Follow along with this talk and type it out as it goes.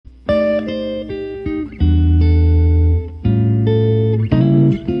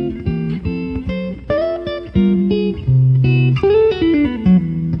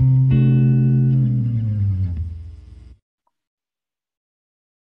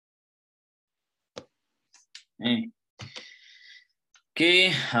Hey.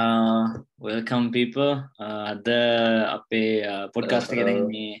 Okay, welcome people. The අපේ podcast එක දැන්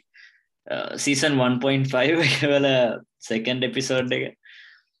මේ season 1.5 එක වල second episode එක.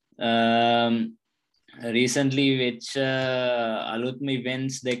 Recently වෙච්ච අලුත්ම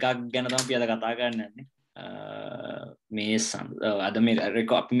events දෙකක් ගැන තමයි අපි අද කතා කරන්න යන්නේ. මේ අද මේ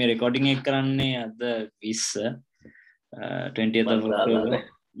අපි මේ recording එක කරන්නේ අද 20 20th of October.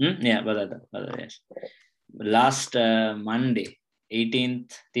 Yeah, බදාදා. Yes. Last Monday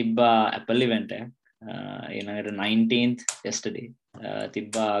 18th තිබ්බා Apple event එක. ඊළඟට 19th yesterday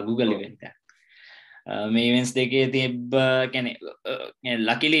තිබ්බා Google event එක. මේ events දෙකේ තිබ්බ කියන්නේ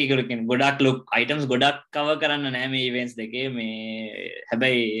luckily ඒක ගොඩක් items ගොඩක් cover කරන්න නෑ මේ events දෙකේ. මේ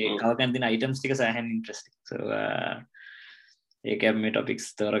හැබැයි cover කරන තියෙන items ටික සෑහෙන interesting. So ඒක මේ topics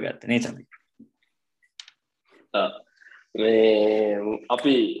තෝරගත්තා නේ තමයි.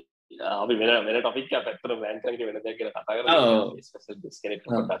 අපි වෙන ටොපික් එකක් පැත්තට බෑන් කරන එක වෙන දෙයක් කියලා කතා කරනවා. ස්පෙෂල් ගෙස්ට් කෙනෙක්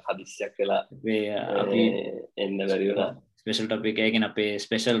පොඩ්ඩක් හදිස්සියක් වෙලා අපි එන්න බැරි වුණා. ස්පෙෂල් ටොපික් එකකින් අපේ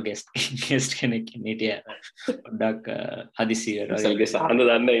ස්පෙෂල් ගෙස්ට් කෙනෙක් හිටියා. පොඩ්ඩක් හදිස්සියට ස්පෙෂල් ගෙස්ට් අහන්න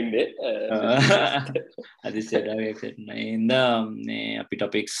දන්න ඉන්නේ. හදිස්සියට එක්සෙට් නෑ. ඉඳා මේ අපි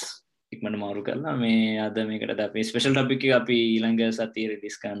ටොපික්ස් ඉක්මනට මාරු කරලා මේ අද මේකට අපි ස්පෙෂල් ටොපික් එක අපි ඊළඟ සතියේ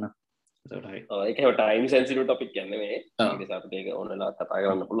රිලීස් කරනවා. ඒක ටයිම් සෙන්සිටිව් ටොපික් කියන්නේ මේ. ඒක නිසා අපිට ඒක ඕනලා කතා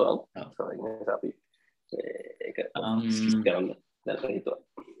කරන්න පුළුවන්. ඒ නිසා අපි ඒක කරන්න දැන් හිතුවා.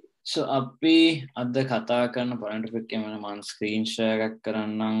 So අපි අද කතා කරන පොයින්ට් ටොපික් එක මම ස්ක්‍රීන් ෂෙයා එකක්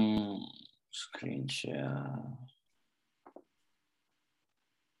කරන්නම්. Screen share.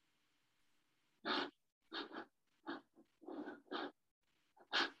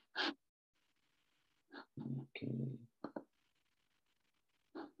 Okay.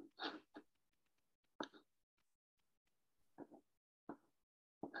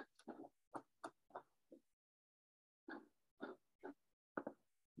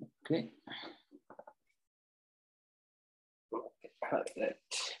 Okay.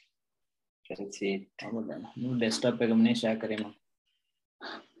 Right. Can see it. New desktop पे हमने share करे मां.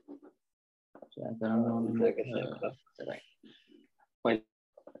 Share करना right. Fine.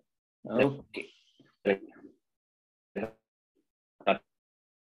 Okay.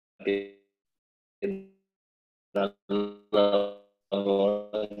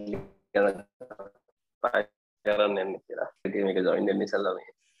 කරන්න යන්න කියලා. ඒකේ මේක join වෙන්න ඉස්සෙල්ලා මේ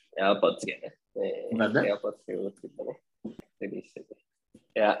AirPods ගැන. AirPods release එක.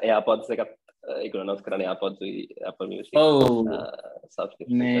 AirPods එකත් ඒක announce කරන්නේ AirPods Apple Music.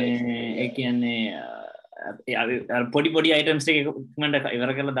 subscription. මේ ඒ කියන්නේ පොඩි items ටික ඉක්මනට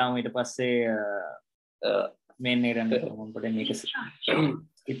ඉවර කරලා දාමු ඊට පස්සේ main එකට යන්න පොඩි මේක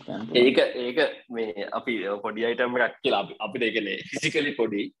skip කරන්න. ඒක මේ අපි පොඩි item එකක් කියලා අපිට ඒකනේ physically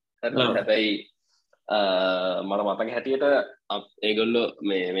පොඩි. හැබැයි මට මතක හැටියට ඒගොල්ලෝ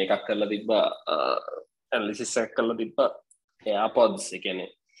මේකක් කරලා තිබ්බා ඇනලිසිස් එකක් කරලා තිබ්බා AirPods ඒ කියන්නේ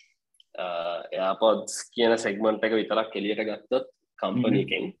AirPods කියන segment එක විතරක් එළියට ගත්තොත් company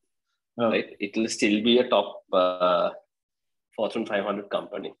එකෙන් right it will still be a top Fortune 500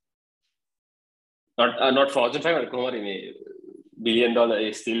 company. Not Fortune 500 කොහොමද මේ $1 billion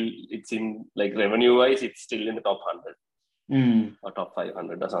is still it's in like revenue wise it's still in the top 100 or top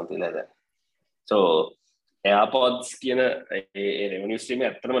 500 or something like that. So AirPods කියන ඒ revenue stream එක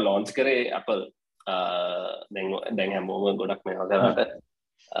ඇත්තටම launch කරේ Apple දැන් හැමෝම ගොඩක් මේවා කරාට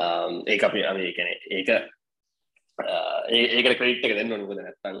ඒක අපි ඒ කියන්නේ ඒකට credit එක දෙන්න ඕනේ මොකද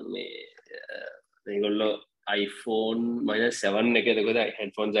නැත්තම් මේ මේගොල්ලෝ iPhone -7 එකේ දෙකද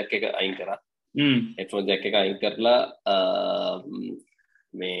headphone jack එක අයින් කරා. headphone jack එක අයින් කරලා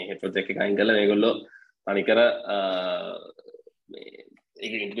මේ headphone jack එක අයින් කරලා මේගොල්ලෝ තනිකර මේ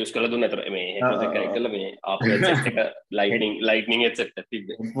ඒක ඉන්ට්‍රොඩියුස් කරලා දුන්න අතර මේ headphone jack එක කරලා මේ Apple headset එක lightning headset එක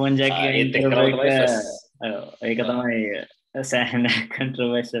තිබ්බේ. headphone jack එක ඒක තමයි සෑහෙන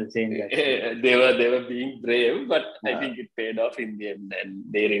controversial change. They were being brave but I think it paid off in the end and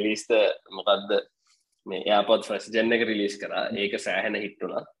they released the මොකද්ද මේ AirPods first gen එක release කරා. ඒක සෑහෙන hit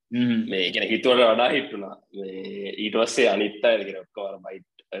වුණා. මේ කියන්නේ hit වලට වඩා hit වුණා. මේ ඊට පස්සේ අනිත් අය කියන ඔක්කොම බයිට්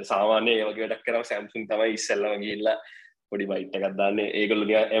සාමාන්‍ය ඒ වගේ වැඩක් කරා Samsung තමයි ඉස්සෙල්ලාම ගිහිල්ලා පොඩි බයිට් එකක් දාන්නේ. ඒගොල්ලෝ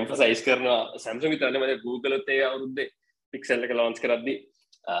නිකන් emphasize කරනවා Samsung විතරනේ මම Google උත් ඒ අවුරුද්දේ Pixel එක launch කරද්දි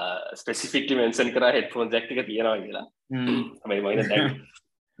specifically mention කරා headphone jack එක තියනවා කියලා. හැබැයි මම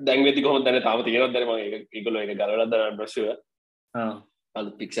දැන් වෙදි කොහොමද දැන් තාම තියෙනවද දැන් මම ඒගොල්ලෝ ඒක ගලවලා දාන්න brochure.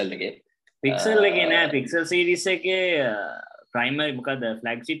 අලුත් Pixel එකේ. Pixel එකේ නෑ Pixel series එකේ primary මොකද්ද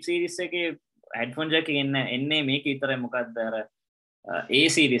flagship series එකේ headphone jack එක එන්නේ මේක විතරයි මොකද්ද අර A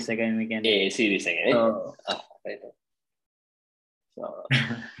series එකයි මේ කියන්නේ A series එකනේ.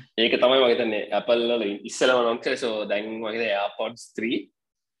 ඒක තමයි මම හිතන්නේ Apple වල ඉස්සෙල්ලාම launch කරේ. So දැන් මම හිතන්නේ AirPods 3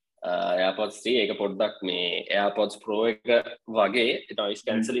 AirPods 3 ඒක පොඩ්ඩක් මේ AirPods Pro එක වගේ noise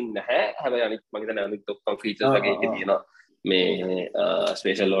cancelling නැහැ. හැබැයි අනිත් මම හිතන්නේ අනිත් ඔක්කොම features වගේ ඒකේ තියෙනවා. මේ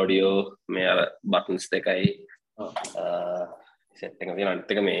spatial audio මේ අර buttons දෙකයි set එක තියෙනවා.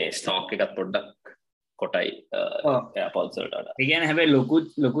 අනිත් එක මේ stock එකත් පොඩ්ඩක් කොටයි AirPods වලට වඩා. ඒ කියන්නේ හැබැයි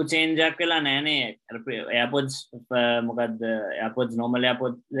ලොකු change එකක් වෙලා නැහනේ. AirPods මොකද්ද AirPods normal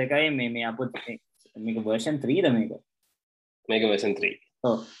AirPods එකයි මේ AirPods මේක version 3 ද මේක? මේක version 3.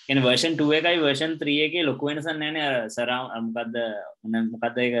 ඔව්. කියන්නේ version 2 එකයි version 3 එකේ ලොකු වෙනසක් නැහනේ. අර surround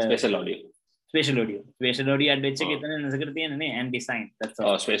මොකද්ද ඒක? Spatial audio add වෙච්ච එක එතන වෙනසකට තියෙන නේ and design. that's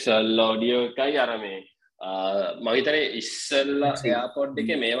all. Spatial audio එකයි අර මේ මම හිතන්නේ ඉස්සෙල්ලා AirPod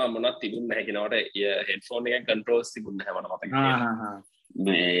එකේ මේවා මොනවත් තිබුණ නැහැ කියනකොට headphone එකෙන් controls තිබුණ නැහැ මට මතක තියෙනවා.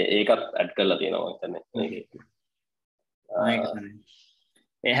 මේ ඒකත් add කරලා තියෙනවා මම හිතන්නේ මේකේ.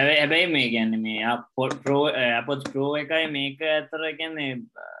 හැබැයි මේ කියන්නේ මේ AirPods Pro එකයි මේක අතර කියන්නේ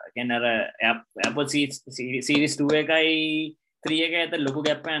අර AirPods series 2 එකයි 3 එක අතර ලොකු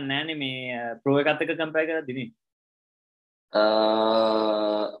gap එකක් නැහැ නේ මේ Pro එකත් එක්ක compare කරද්දී නේ.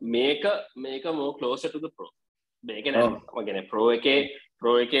 මේක more closer to the Pro. මේක නෑ මම කියන්නේ Pro එකේ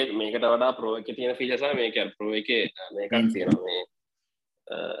මේකට වඩා Pro එකේ තියෙන features තමයි මේක Pro එකේ මේකක් තියෙනවා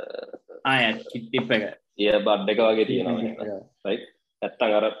මේ chip එක earbud එක වගේ තියෙනවා right.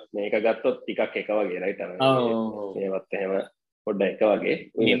 නැත්තම් අර මේක ගත්තොත් ටිකක් එක වගේ right අර මේවත් එහෙම පොඩ්ඩක් එක වගේ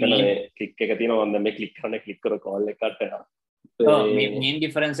මෙතන මේ ක්ලික් එක තියෙනවා මම දැන් මේ ක්ලික් කර call එක cut වෙනවා. main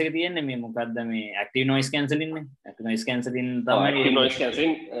difference එක තියෙන්නේ මේ මොකද්ද මේ active noise cancelling නේ. active noise cancelling තමයි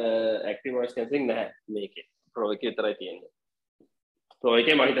active noise cancelling නැහැ මේකේ. Pro එකේ විතරයි තියෙන්නේ. Pro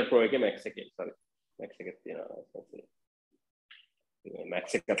එකේ මම හිතුවා Pro එකේ Max එකේ තියෙනවා. Max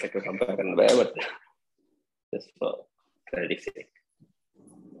එකත් එක්ක compare කරන්න බෑ but just for clarity sake.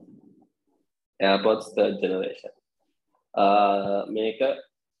 AirPods third generation. මේක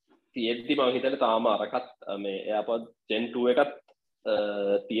තියෙද්දි මම හිතන්නේ තාම අරකට මේ AirPods Gen 2 එකත්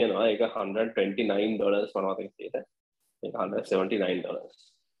තියෙනවා. ඒක $129 වනවා තියෙද. මේක $179.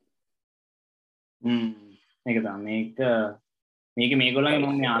 මේක තමයි මේක මේගොල්ලන්ගේ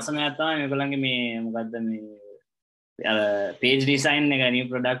මම ආසනයක් තමයි මේගොල්ලන්ගේ මේ මොකද්ද මේ අර page design එක new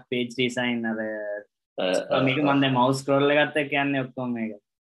product page design අර මේක මම දැන් mouse scroll එකත් එක්ක යන්නේ ඔක්කොම මේක.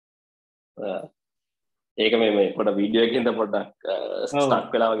 ඒක මේ පොඩ වීඩියෝ එකකින්ද පොඩ්ඩක්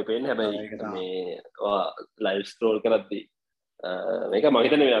ස්ටක් වෙලා වගේ පේන්නේ. හැබැයි මේ ලයිව් ස්ක්‍රෝල් කරද්දී මේක මම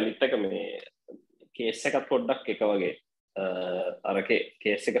හිතන්නේ මේ අනිත් එක මේ කේස් එකත් පොඩ්ඩක් එක වගේ අර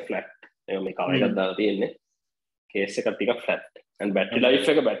කේස් එක ෆ්ලැට්. මේ කවර් එකක් දාලා තියෙන්නේ. කේස් එක ටිකක් ෆ්ලැට්. and battery life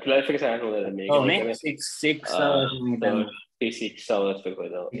එක සෑහෙන හොඳයි. මේක 6 hours 36 hours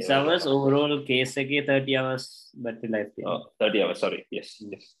විතර. 6 hours overall case එකේ 30 hours battery life තියෙනවා. 30 hours sorry yes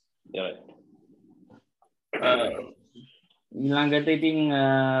you're right. ඊළඟට ඉතින්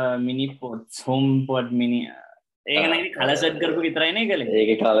mini pods home pod mini ඒක නම් ඉතින් කලර් සෙට් කරපු විතරයි නේ කලේ.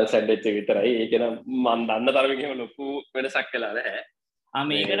 ඒකේ කලර් සෙට් වෙච්ච විතරයි. ඒක නම් මම දන්න තරමේ ලොකු වෙනසක් වෙලා නැහැ.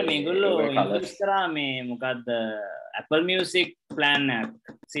 මේකට මේගොල්ලෝ ඉන්ට්‍රොඩියුස් කරා මේ මොකද්ද Apple Music plan එක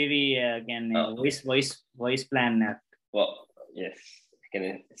Siri කියන්නේ voice plan එක. yes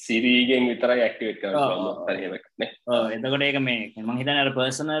කියන්නේ Siri ගෙන් විතරයි ඇක්ටිවේට් කරන්න පුළුවන් හරි එකක් නේ. එතකොට ඒක මේ මම හිතන්නේ අර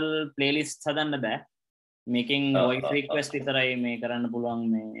personal playlist හදන්න බෑ. මේකෙන් voice request විතරයි මේ කරන්න පුළුවන්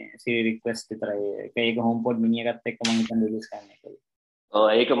මේ Siri request විතරයි. ඒක HomePod mini එකත් එක්ක මම හිතන්නේ රිලීස් කරන්න එක.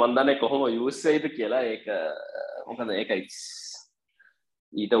 ඒක මම දන්නේ කොහොම යූස් වෙයිද කියලා. ඒක මොකද ඒකයි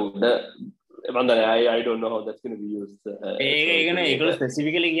ඊට උඩ මම දන්නේ I don't know how that's going to be used. ඒකනේ ඒගොල්ලෝ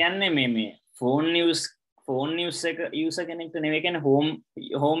specifically කියන්නේ මේ phone user කෙනෙක්ට නෙවෙයි කියන්නේ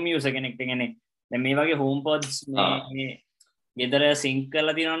home user කෙනෙක්ට කියන්නේ දැන් මේ වගේ HomePods මේ ගෙදර සිංක්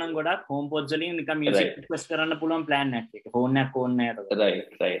කරලා තියෙනවා නම් ගොඩක් HomePods වලින් නිකන් music request කරන්න පුළුවන් plan එකක් ඒක phone එකක් ඕනේ නැහැ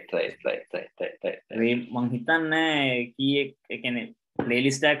right මං හිතන්නේ කීයක් ඒ කියන්නේ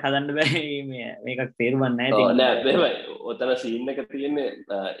playlist එකක් හදන්න බෑ මේකක් තේරුම් නැහැ නෑ මෙහෙමයි ඔතන scene එක තියෙන්නේ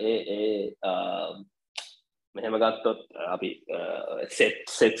මෙහෙම ගත්තොත් අපි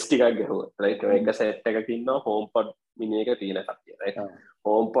sets ටිකක් ගහුවා right එක set එකක ඉන්නවා HomePod mini එක තියෙන කට්ටිය right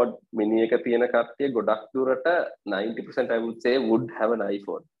HomePod mini එක තියෙන කට්ටිය ගොඩක් දුරට 90% I would say would have an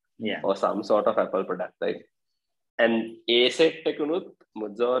iPhone or some sort of Apple product right and a set එකනොත්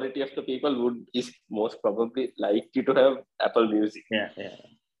majority of the people is most probably likely to have Apple Music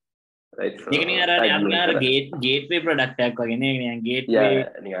right ඒක නිකන් අර gateway product එකක් වගේ නේ නිකන්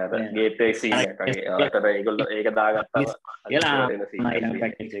gateway scene එකක් වගේ අතට ඒගොල්ලෝ ඒක දාගත්තා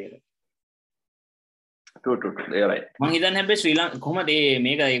true you're right මං හිතන්නේ හැබැයි ශ්‍රී ලංකාව කොහොමද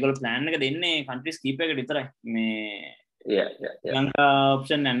මේක ඒගොල්ලෝ plan එක දෙන්නේ countries කීපයකට විතරයි මේ yeah. ලංකා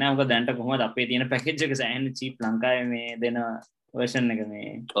ඔප්ෂන් නැහැ. මොකද දැන්ට කොහොමද අපේ තියෙන පැකේජ් එක සෑහෙන චීප් ලංකාවේ මේ දෙන version එක මේ.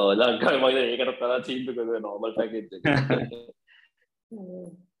 ඔව් ලංකාවේ මම ඒකට වඩා චීප් එකක normal package එක.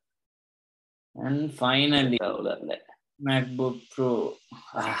 And finally නැහැ. MacBook Pro.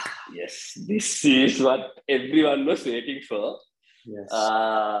 Yes, this is what everyone was waiting for. Yes.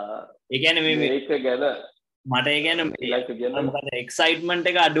 ඒ කියන්නේ මේක ගැන මට ඒ කියන්නේ මොකද එක්සයිට්මන්ට්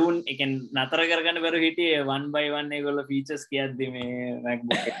එක අඩු වුන් ඒ කියන්නේ නතර කරගන්න බැරුව හිටියේ one by one ඒගොල්ලෝ ෆීචර්ස් කියද්දි මේ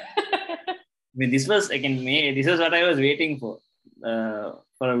MacBook එක. this was again this is what I was waiting for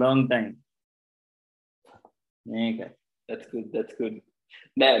a long time. මේක that's good.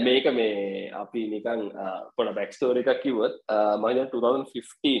 නෑ මේක මේ අපි නිකන් පොඩ බෑක් ස්ටෝරි එකක් කිව්වොත් මම හිතන්නේ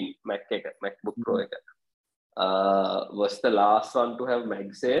 2015 MacBook Pro එක was the last one to have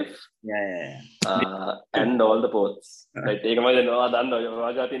MagSafe. And all the ports. Right, ඒක මම දන්නවා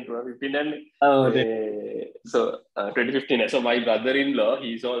වාජාතින් 2015 යන්නේ. So 2015. So my brother-in-law,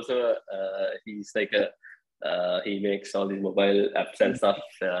 he's also he's like he makes all these mobile apps and stuff.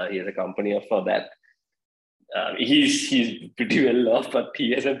 He has a company for that. He's pretty well off, but he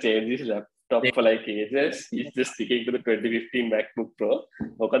hasn't changed his laptop for like ages. He's just sticking to the 2015 MacBook Pro.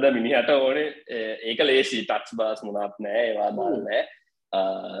 මොකද මිනිහට ඕනේ ඒක ලේසි touch bars මොනවත් නැහැ ඒවා දාන්න නැහැ.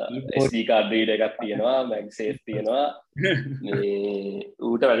 SD card reader එකක් තියෙනවා, MagSafe තියෙනවා. මේ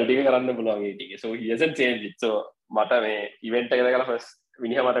ඌට වැඩ ටික කරන්න පුළුවන් ඒ ටික. So he hasn't changed it. So මට මේ event එක දැකලා first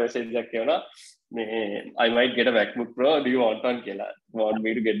මිනිහා මට message එකක් එවුණා. I might get a MacBook Pro. Do you want one? කියලා. Want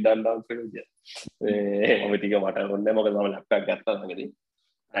me to get done down for you? මම ටික මට ඕනේ මොකද මම ලැප්ටොප් ගත්තා ළඟදී.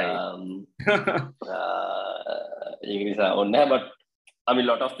 ඒක නිසා ඕනේ but I mean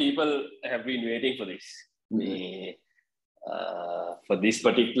lot of people have been waiting for this. For this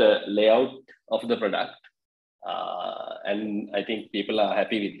particular layout of the product. And I think people are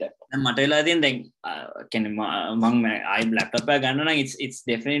happy with that. මට වෙලා තියෙන දැන් කියන්නේ මම I laptop එක ගන්න නම් it's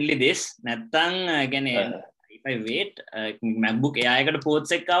definitely this. නැත්තම් කියන්නේ if I wait MacBook Air එකට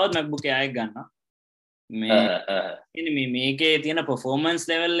ports එක ආවොත් MacBook Air එක ගන්නවා. මේ මේකේ තියෙන performance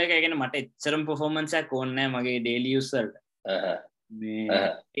level එක කියන්නේ මට එච්චරම performance එකක් ඕනේ නැහැ මගේ daily use වලට.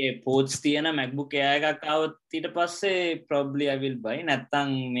 මේ ports තියෙන MacBook Air එකක් ආවොත් ඊට පස්සේ probably I will buy. නැත්තම්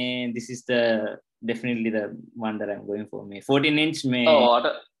මේ this is the definitely the one that I'm going for. Me 14 inch me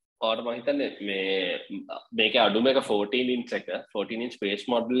ඔයාට මම හිතන්නේ මේකේ අඩුම එක 14 inch එක 14 inch base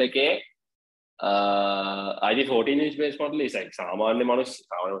model එකේ I think 14 inch base model is like සාමාන්‍ය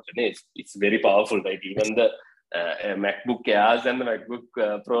මනුස්සනේ it's very powerful, right? Even the MacBook Airs and the MacBook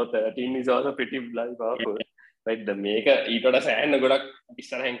Pro 13 is also pretty powerful. Right, the මේක ඊට වඩා සෑහෙන ගොඩක්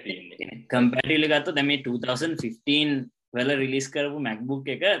ඉස්සරහින් තියෙන්නේ. Comparatively ගත්තොත් දැන් මේ 2015 වල රිලීස් කරපු MacBook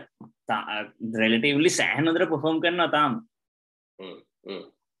එක relatively සෑහෙන හොඳට perform කරනවා තාම.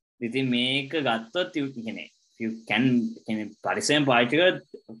 ඉතින් මේක ගත්තොත් කියන්නේ you can පරිස්සමෙන් පාවිච්චි කරලා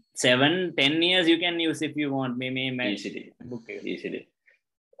 7-10 years you can use if you want මේ MacBook එක. easily.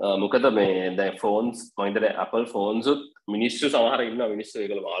 මොකද මේ දැන් phones මම හිතන්නේ Apple phones උත් මිනිස්සු සමහර ඉන්නවා මිනිස්සු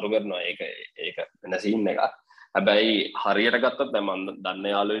ඒකල මාරු කරනවා ඒක වෙන සීන් එකක්. හැබැයි හරියට ගත්තොත් දැන් මම දන්න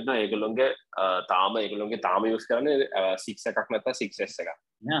යාළුවෝ ඉන්නවා ඒගොල්ලෝගේ තාම use කරන්නේ 6 එකක් නැත්නම් 6S එකක්.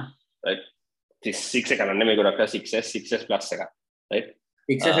 Yeah. Right. 6 එක කරන්නේ මේක ගොඩක් 6S plus එකක්. Right.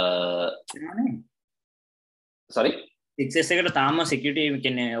 6S sorry 6S එකට තාම security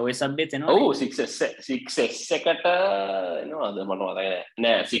කියන්නේ OS updates එනවා. ඔව් 6S එකට එනවාද මම මතක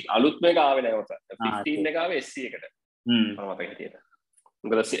නෑ අලුත් මේක ආවේ නෑ මත 15 එක ආවේ SC එකට. මම මතක හිටියට.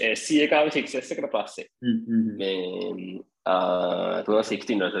 මොකද SC එක ආවේ 6S එකට පස්සේ. මේ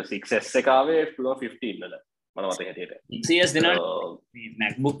 2016 වල 6S එක ආවේ 2015 වල මම මතක හිටියට. 6S දෙනවා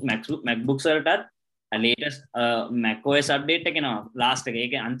MacBooks වලටත් latest macOS update එක එනවා last එක.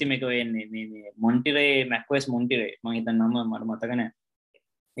 ඒක අන්තිම එක වෙන්නේ මේ Monterey macOS Monterey මම හිතන්නේ නම මට මතක නැහැ.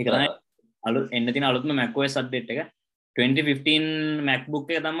 ඒක තමයි අලුත් එන්න තියෙන අලුත්ම macOS update එක. 2015 MacBook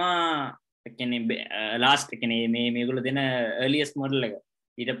එක තමයි කියන්නේ last කියන්නේ මේගොල්ලෝ දෙන earliest model එක.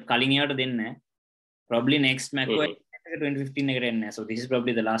 ඊට කලින් ඒවට දෙන්නේ නැහැ. Probably next macOS එක 2015 එකට එන්නේ. So this is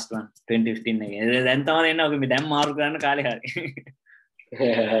probably the last one 2015 එක. දැන් තමයි එන්නේ ඔක මේ දැන් මාරු කරන්න කාලේ හරි.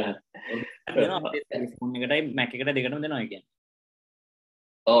 ෆෝන් එකටයි Mac එකට දෙකටම දෙනවා කියන්නේ.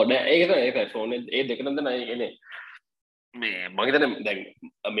 ඔව් නෑ ඒක තමයි ෆෝන් ඒ දෙකටම දෙනවා කියන්නේ. මේ මම හිතන්නේ දැන්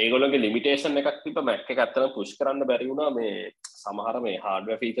මේගොල්ලෝගේ ලිමිටේෂන් එකක් තිබ්බ Mac එක අත්තම පුෂ් කරන්න බැරි වුණා මේ සමහර මේ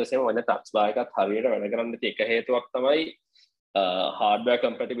hardware features එකම වෙන touch bar එකත් හරියට වැඩ කරන්න නැති එක හේතුවක් තමයි hardware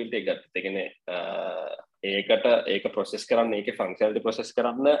compatibility එක ගත්තත්. ඒ කියන්නේ ඒක process කරන්න ඒකේ functionality process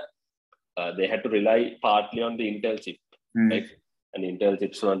කරන්න they had to rely partly on the Intel chip. Right? And Intel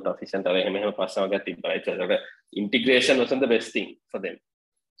chips weren't efficient. Integration wasn't the best thing for them.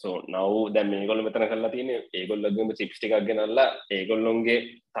 so now දැන් මේගොල්ලෝ මෙතන කරලා තියෙන්නේ ඒගොල්ලෝගේම chips ටිකක් ගෙනල්ලා ඒගොල්ලෝගේ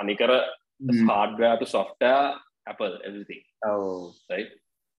තනිකර hardware to software Apple everything right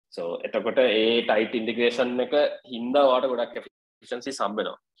so එතකොට ඒ tight integration එක හින්දා ඔයාලට ගොඩක් efficiency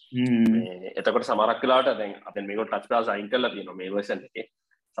සම්බෙනවා එතකොට සමහරක් වෙලාවට දැන් අපෙන් මේගොල්ලෝ touch bar sign කරලා තියෙනවා මේ version එකේ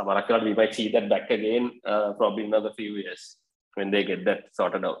සමහරක් වෙලාවට we might see that back again probably in another few years when they get that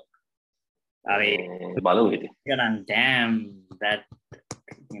sorted out බලමු ඉතින් damn that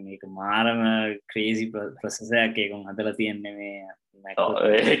මේක මාරම crazy process එකක් ඒකම හදලා තියන්නේ මේ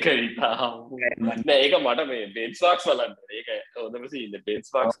ඒක නෑ ඒක මට මේ benchmarks බලන්න ඒක හොඳම scene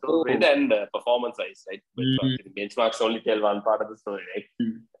benchmarks rate and performance wise right benchmarks only tell one part of the story right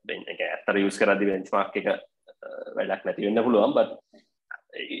then ඒක අතර use කරද්දී benchmark එක වැඩක් නැති වෙන්න පුළුවන් but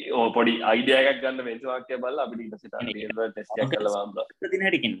ඕ පොඩි idea එකක් ගන්න benchmark එක බලලා අපිට ඊට පස්සේ තමයි real world test එකක් කරලා බලන්න දින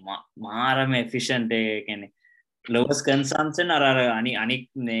හැටි කියන්නේ මාරම efficient ඒ කියන්නේ lowest consumption අනික්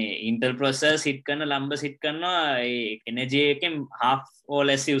Intel process hit කරන numbers hit කරනවා ඒ energy එකෙන් half or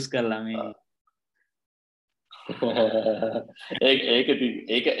less use කරලා මේ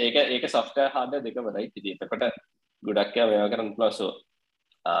ඒක software hardware දෙකම right ඉතින් එතකොට ගොඩක් ඒවා මේවා කරන්න පුළුවන් so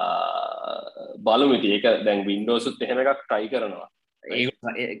බලමු ඉතින් ඒක දැන් Windows උත් එහෙම එකක් try කරනවා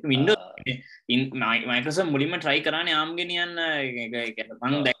Windows Microsoft මුලින්ම try කරානේ ARM ගෙනියන්න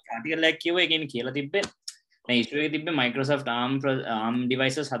මම දැන් article එකක් කියුවා ඒකෙන් කියලා තිබ්බේ issue එක තිබ්බේ Microsoft ARM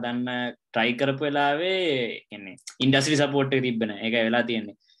devices හදන්න try කරපු වෙලාවේ කියන්නේ industry support එක තිබ්බ නැහැ. ඒකයි වෙලා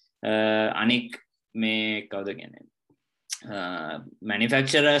තියෙන්නේ. අනික් මේ කවුද කියන්නේ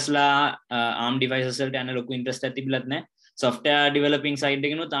manufacturers ලා ARM devices වලට යන ලොකු interest එකක් තිබිලත් නැහැ. software developing side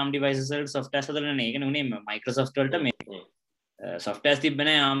එකනොත් ARM devices වලට software හදලා නැහැ. ඒක නුනේ Microsoft වලට මේ software තිබ්බ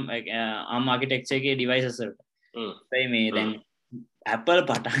නැහැ ARM architecture එකේ devices වලට. ඒ මේ දැන් Apple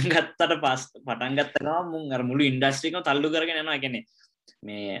පටන් ගත්තට පටන් ගත්ත ගමන් මුන් අර මුළු ඉන්ඩස්ට්‍රි එකම තල්ලු කරගෙන යනවා. ඒ කියන්නේ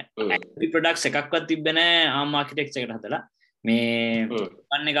මේ Adobe products එකක්වත් තිබ්බේ නැහැ ARM architecture එකට හදලා. මේ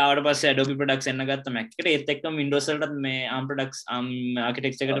වන් එක ආවට පස්සේ Adobe products එන්න ගත්ත Mac එකට ඒත් එක්කම Windows වලටත් මේ ARM products ARM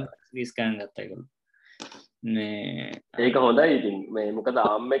architecture එකට රිලීස් කරන්න ගත්තා ඒගොල්ලෝ. මේ ඒක හොඳයි ඉතින් මේ මොකද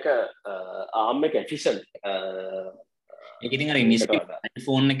ARM එක efficient. ඒක ඉතින් අර ඉනිෂියල්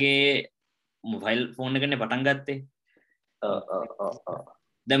ෆෝන් එකේ මොබයිල් ෆෝන් එකනේ පටන් ගත්තේ.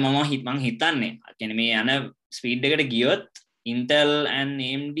 දැන් මම හිතන්නේ කියන්නේ මේ යන ස්පීඩ් එකට ගියොත් Intel and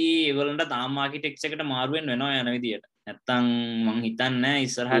AMD ඒගොල්ලන්ට ARM architecture එකට මාරු වෙන්න වෙනවා යන විදියට. නැත්තම් මම හිතන්නේ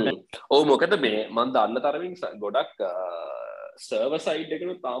ඉස්සරහට ඔව් මොකද මේ මම දන්න තරමින් ගොඩක් server side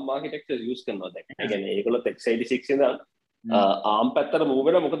එකකට ARM architecture use කරනවා දැන්. ඒ කියන්නේ ඒගොල්ලෝ x86 ඉඳන් ARM පැත්තට move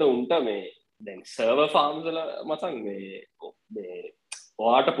වෙනවා මොකද උන්ට මේ දැන් server farms වල මතන් මේ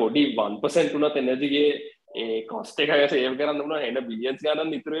ඔයාට පොඩි 1% උනත් energy ගේ ඒ cost එක save කරන්න පුළුවන් එන billions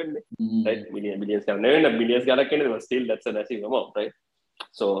ගණන් ඉතුරු වෙන්නේ right billions ගණන් නෙවෙයි billions ගණක් කියන්නේ but still that's a massive amount right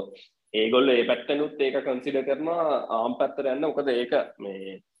so ඒගොල්ලෝ ඒ පැත්තෙනුත් ඒක consider කරනවා ARM පැත්තට යන්න මොකද ඒක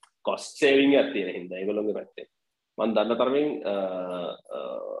මේ cost saving එකක් තියෙන හින්දා ඒගොල්ලෝගේ පැත්තේ මම දන්න තරමින්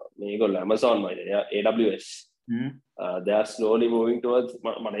මේගොල්ලෝ Amazon AWS they are slowly moving towards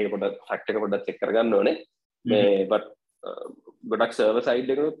මම ඒක පොඩ්ඩක් fact එක පොඩ්ඩක් check කරගන්න ඕනේ මේ but ගොඩක් server side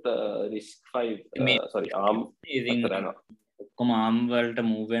එකනොත් RISC-V sorry ARM ඔක්කොම ARM වලට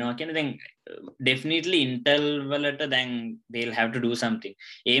move වෙනවා කියන්නේ දැන් definitely Intel වලට දැන් they'll have to do something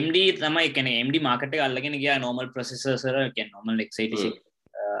AMD තමයි කියන්නේ AMD market එක අල්ලගෙන ගියා normal processors වල කියන්නේ normal x86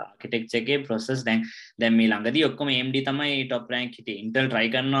 architecture එකේ process දැන් මේ ළඟදී ඔක්කොම AMD තමයි top rank හිටියේ Intel try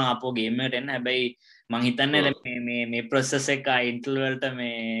කරනවා අපෝ game එකට එන්න හැබැයි මම හිතන්නේ දැන් මේ process එක Intel වලට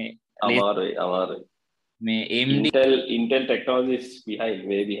මේ අමාරුයි මේ AMD Intel technology is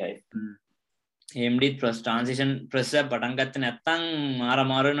way behind AMD transition process පටන් ගත්තේ නැත්නම් මාර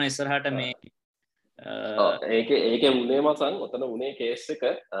වෙනවා ඉස්සරහට මේ ඒකේ උනේ මසන් ඔතන උනේ කේස් එක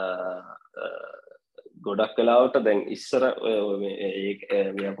ගොඩක් වෙලාවට දැන් ඉස්සර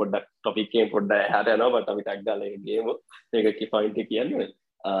මේ පොඩ්ඩක් ටොපික් එකෙන් පොඩ්ඩක් එහාට යනවා බට අපි ටැග් ගාලා ඒක ගේමු මේක කී පොයින්ට් එක කියන්නේ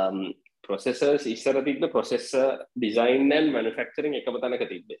processors ඉස්සර තිබ්බ processor design and manufacturing එකම තැනක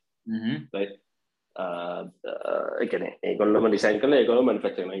තිබ්බේ right ඒ කියන්නේ ඒගොල්ලෝම ඩිසයින් කරලා ඒගොල්ලෝ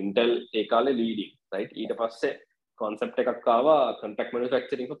මැනුෆැක්චර් කරනවා Intel ඒ කාලේ ලීඩින් right ඊට පස්සේ concept එකක් ආවා contract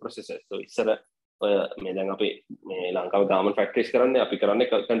manufacturing for processors so ඉස්සර ඔය මේ දැන් අපි මේ ලංකාවේ garment factories කරන්නේ අපි කරන්නේ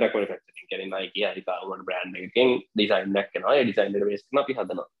contract manufacturing කියන්නේ Nike හරි garment brand එකකින් design එකක් කරනවා ඒ design එක base කරන අපි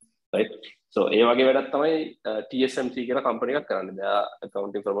හදනවා right so ඒ වගේ වැඩක් තමයි TSMC කියලා company එකක් කරන්නේ they are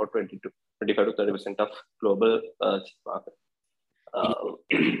accounting for about 25 to 30% of global market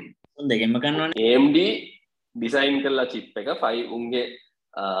දෙකෙන්ම කරනවනේ AMD design කරලා chip එක 5 උන්ගේ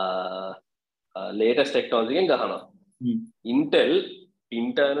latest technology එකෙන් ගහනවා Intel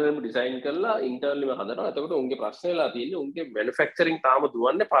ඉන්ටර්නල් ඩිසයින් කරලා ඉන්ටර්නල්ම හදනවා. එතකොට උන්ගේ ප්‍රශ්නේ වෙලා තියෙන්නේ උන්ගේ මැනුෆැක්චරින් තාම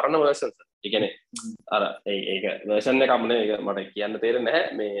දුවන්නේ පරණ versions. ඒ කියන්නේ අර ඒක version එකක් නේ. ඒක මට කියන්න තේරෙන්නේ නැහැ.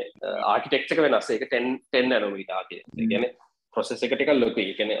 මේ ආකිටෙක්චර් එක වෙනස්. ඒක 10 nanometer ආකිටෙක්චර්. ඒ කියන්නේ process එක ටිකක් ලොකුයි.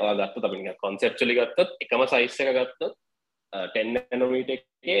 ඒ කියන්නේ ඔයා ගත්තොත් අපි නිකන් conceptually ගත්තොත් එකම size එක ගත්තොත් 10 nanometer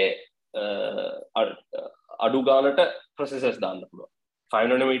එකේ අඩු ගානට processors දාන්න පුළුවන්. 5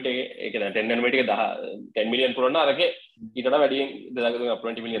 nanometer එක 10 nanometer එක 10 million පුරන අරගේ ඊට වඩා වැඩියෙන්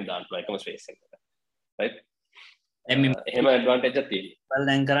 20 million දාන්න පුළුවන් එකම space එකකට. right? එහෙම advantage එකක් තියෙනවා. බල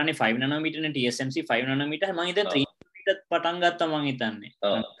දැන් කරන්නේ 5 nanometer නේ TSMC 5 nanometer මම හිතන්නේ 3 nanometer පටන් ගත්තා මම හිතන්නේ.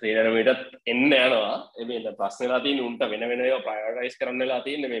 3 nanometer එන්න යනවා. මේ ප්‍රශ්න වෙලා තියෙන්නේ උන්ට වෙන වෙන ඒවා prioritize කරන්න වෙලා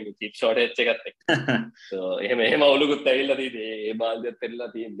තියෙන්නේ මේ chip shortage එකත් එක්ක. so එහෙම අවුලුකුත් ඇවිල්ලා තියෙන්නේ. ඒ බාල්දියත්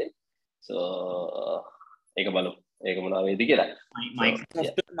ඇවිල්ලා තියෙන්නේ. so ඒක බලමු. ඒක මොනවා වේද කියලා.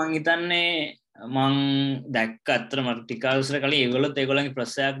 Microsoft මං හිතන්නේ මං දැක්ක අතර මට ටික අවසර කලින් ඒගොල්ලන්ගේ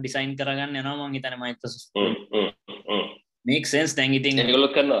processor එකක් design කරගන්න යනවා මං හිතන්නේ Microsoft. make sense දැන් ඉතින්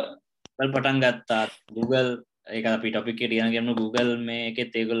ඒගොල්ලෝ කරනවා. පටන් ගත්තා Google ඒක අපි topic එකට යන ගමන් Google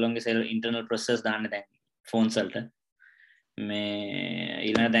මේකෙත් ඒගොල්ලන්ගේ internal processors දාන්න දැන් phones වලට මේ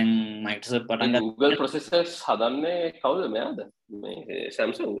ඊළඟ දැන් Microsoft පටන් ගත්තා Google processors හදන්නේ කවුද මෙයාද මේ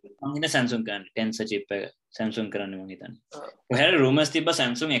Samsung මං හිතන්නේ Samsung කරන්නේ Tensor chip එක Samsung කරන්නේ මං හිතන්නේ කොහේ rumors තිබ්බා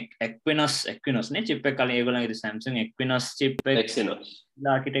Samsung Equinox නේ chip එක කලින් ඒගොල්ලන්ගේ Samsung Equinox chip එක Exynos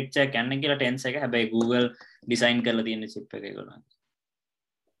architecture එක යන්නේ කියලා Tensor එක හැබැයි Google design කරලා තියෙන chip එක ඒගොල්ලන්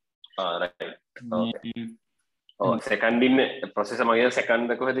right okay second ඉන්නේ processor මගේ second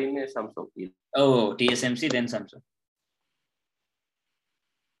එක කොහෙද ඉන්නේ Samsung TSMC then Samsung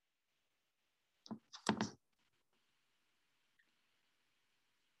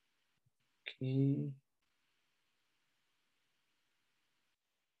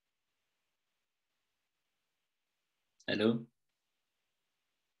hello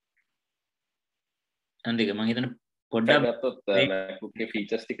අන්තික මම හිතන පොඩ්ඩක් ගත්තොත් MacBook එකේ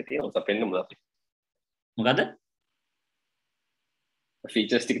features ටික තියෙනවා පෙන්නමුද අපි මොකද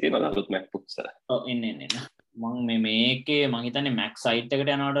features ටික තියෙනවා අලුත් MacBooks වල ඔව් එන්න මම මේකේ මම හිතන්නේ Mac site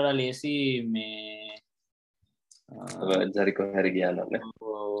එකට යනවට වඩා ලේසි මේ හරි කොහරි ගියා නම් නේ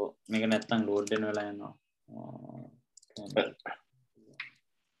මේක නැත්තම් load වෙන වෙලා යනවා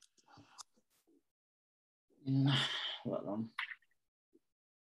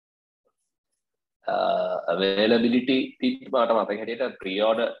availability මට මතක හැටියට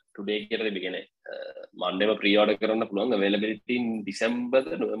pre-order today කියලා තිබෙන්නේ Mondayම pre-order කරන්න පුළුවන් availability in December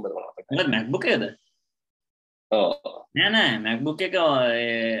November මතක මොකද MacBook එකද නෑ MacBook එක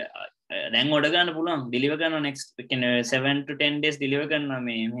දැන් order ගන්න පුළුවන් deliver කරනවා next 7 to 10 days deliver කරනවා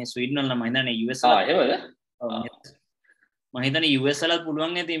මේ ස්වීඩන් වල නම් හිතන්නේ US වල එහෙමද මම හිතන්නේ US වලත්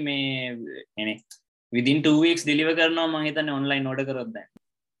පුළුවන් ඇති මේ يعني within 2 weeks deliver කරනවා මම හිතන්නේ online order කරොත් දැන්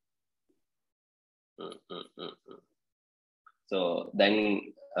so then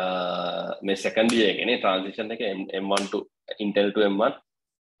මේ second year එකනේ transition එක M1 to Intel to M1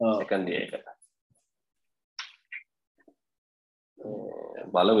 second year එක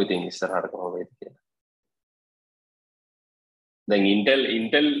බලමු ඉතින් ඉස්සරහට කොහොම වෙයිද කියලා දැන්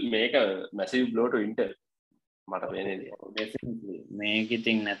Intel මේක massive blow to Intel මට වෙන්නේ මේක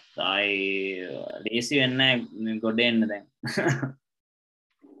ඉතින් නැත්නම් ලේසි වෙන්නේ නැහැ ගොඩ එන්න දැන්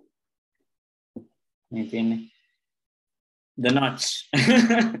මේ තියෙන්නේ the notch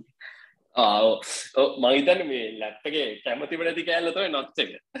මම හිතන්නේ මේ ලැප් එකේ කැමතිම නැති කෑල්ල තමයි notch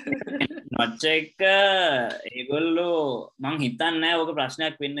එක notch එක ඒගොල්ලෝ මං හිතන්නේ නැහැ ඔක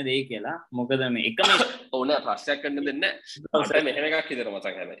ප්‍රශ්නයක් වෙන්න දෙයි කියලා මොකද මේ එකම ඕන ප්‍රශ්නයක් කරන්න දෙන්නේ නැහැ මට මෙහෙම එකක් හිතෙනවා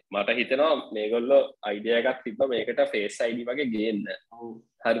මචං හැබැයි මට හිතෙනවා මේගොල්ලෝ අයිඩියා එකක් තිබ්බා මේකට face ID වගේ ගේන්න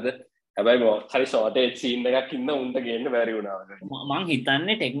හරිද හැබැයි හරි ෂෝටේජ් සීන් එකක් ඉන්න උන්ට ගේන්න බැරි වුණා මං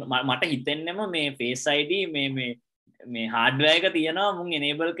හිතන්නේ මට හිතෙන්නෙම මේ face ID මේ hardware එක තියෙනවා මුන්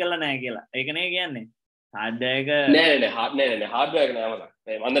enable කරලා නැහැ කියලා. ඒක නේ කියන්නේ. hardware එක නෑ hardware එක නෑ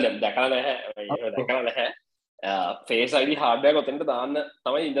මම මන්ද දැකලා නැහැ. ඒක දැකලා නැහැ. face ID hardware එක ඔතනට දාන්න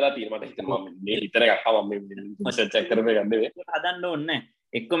තමයි ඉඳලා තියෙන්නේ මට හිතෙනවා මම මේ හිතන එකක් මම මේ රිසර්ච් එක කරපේ ගන්න නෙවෙයි. හදන්න ඕනේ නැහැ.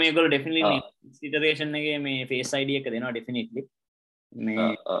 එක්ක මේගොල්ලෝ definitely iteration එකේ මේ face ID එක දෙනවා definitely.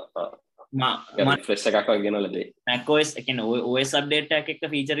 මේ ෆ්‍රෙෂ් එකක් වගේ ගෙනල්ලා දෙයි. macOS කියන්නේ OS update එකක් එක්ක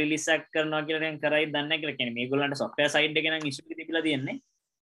feature release එකක් කරනවා කියලා දැන් කරයිද දන්නේ නැහැ කියලා කියන්නේ මේගොල්ලන්ට software side එකේ නම් issue තිබිලා තියෙන්නේ.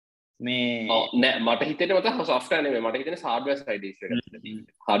 මේ නෑ මට හිතෙන්නේ මත software නෙමෙයි මට හිතෙන්නේ hardware side issue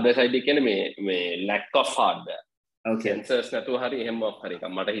එකක්. hardware side එක කියන්නේ මේ lack of hardware. okay sensors නැතුව හරි එහෙම හරි එකක්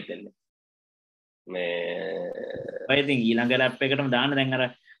මට හිතෙන්නේ. මේ ඔය ඉතින් ඊළඟ lap එකටම දාන්න දැන් අර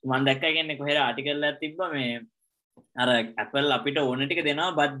මම දැක්කා කියන්නේ කොහෙද article එකක් තිබ්බා මේ අර Apple අපිට ඕන ටික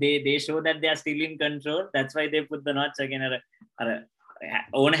දෙනවා but they show that they are still in control that's why they put the notch again අර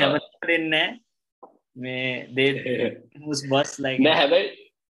ඕන හැම දෙන්නේ මේ they whose boss like නෑ හැබැයි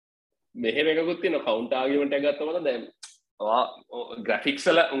මෙහෙම එකකුත් තියෙනවා කවුන්ට් ආගියුමන්ට් එක ගත්තම දැන් graphics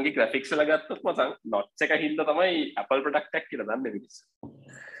වල උන්ගේ graphics වල ගත්තොත් මතන් nots එක හින්දා තමයි Apple product එකක් කියලා දන්නේ මිනිස්සු.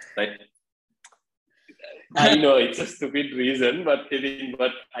 Right. I know it's a stupid reason, but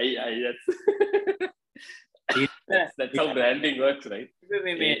that's how branding works, right?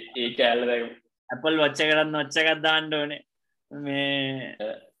 ඒ කැලේ Apple watch එකකට notch එකක් දාන්න ඕනේ. මේ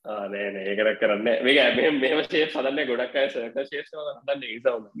නෑ ඒක කරන්නේ. මේක මෙහෙම shapes හදන්නේ ගොඩක් අය circle shapes වල හදන්නේ ඒ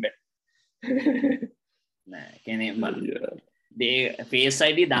නිසා උන්නේ. නෑ කියන්නේ face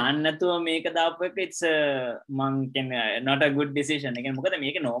ID දාන්න නැතුව මේක දාපු එක it's මං කියන්නේ not a good decision. ඒ කියන්නේ මොකද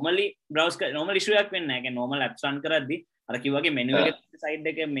මේක normally browse normal issue එකක් වෙන්නේ නැහැ. ඒ කියන්නේ normal apps run කරද්දි අර කිව්වාගේ menu එක side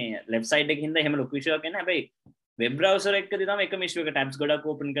එකේ මේ left side එකේ හින්දා එහෙම ලොකු issue එකක් එන්නේ. හැබැයි web browser එකකදී තමයි එකම issue එක tabs ගොඩක්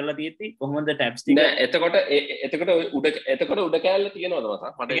open කරලා තියෙද්දි කොහොමද tabs ටික නෑ එතකොට උඩ කැලේ තියෙනවද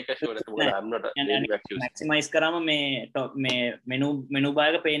මට ඒක sure නැහැ. මොකද I'm not maximize කරාම මේ menu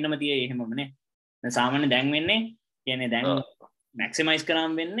bar එක පේන්නම තියෙයි එහෙමමනේ. දැන් සාමාන්‍ය දැන් වෙන්නේ කියන්නේ දැන් maximize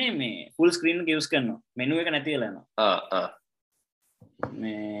කරාම වෙන්නේ මේ full screen එක use කරනවා. menu එක නැති වෙලා යනවා.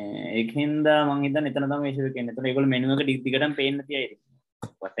 මේ ඒකින්ද මං හිතන්නේ එතන තමයි issue එක එන්නේ. එතකොට ඒගොල්ලෝ menu එක දිගටම පේන්න තියයි.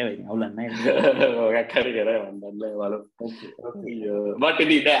 whatever ඉතින් අවුලක් නැහැ. ඔයක් හරි කරා මම දන්නේ බලමු. But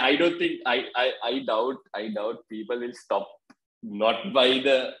I don't think I doubt people will stop not by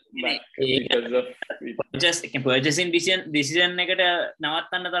the Mac because of purchasing decision එකට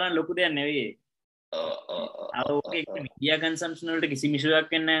නවත්තන්න තරම් ලොකු දෙයක් නෙවෙයි. media consumption වලට කිසිම issue එකක්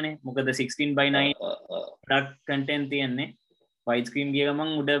වෙන්නේ නැහනේ. මොකද 16:9 product content තියන්නේ. wide screen ගිය ගමන්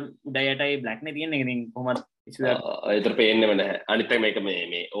උඩ යටයි black නේ තියෙන්නේ. ඉතින් කොහොමද issue එකක් ඒතර පේන්නේම නැහැ. අනිත් එක මේක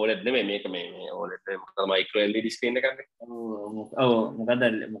මේ OLED නෙමෙයි මේක මේ OLED මොකද micro LED screen එකක් නේ. ඔව් මොකද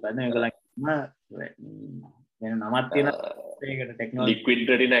මේගොල්ලන් වෙන නමක් තියෙන ඒකට technology liquid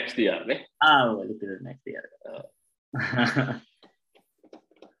retina XDR නේ. ඔව් liquid retina XDR.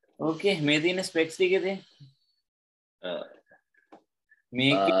 okay මේ දින specs ටිකේදී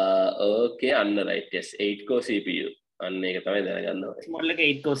මේක okay අන්න right yes 8 core CPU අන්න ඒක තමයි දැනගන්න ඕනේ. model එක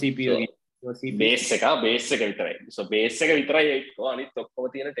 8 core CPU base එක විතරයි. so base එක විතරයි 8 core අනිත් ඔක්කොම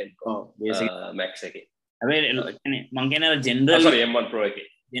තියෙන 10 core. base එක max එකේ. හැබැයි කියන්නේ මං කියන්නේ general sorry M1 Pro එකේ.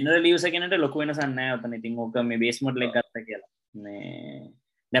 general user කෙනෙක්ට ලොකු වෙනසක් නැහැ උතන. ඉතින් ඕක මේ base model එක ගත්තා කියලා. මේ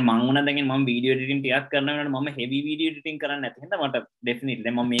දැන් මං උනා දැන් මම video editing ටිකක් කරනවා වෙනකොට මම heavy video editing කරන්නේ නැති හින්දා මට definitely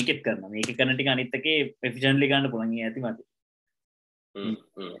දැන් මම මේකෙත් කරනවා. මේකේ කරන ටික අනිත් එකේ efficiently ගන්න පුළුවන්. ඒ ඇති මත.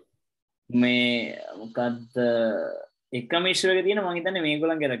 මේ මොකද්ද එකම issue එක තියෙන මං හිතන්නේ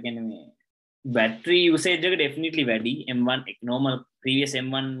මේගොල්ලන්ගේ අර කියන්නේ මේ battery usage එක definitely වැඩි M1 normal previous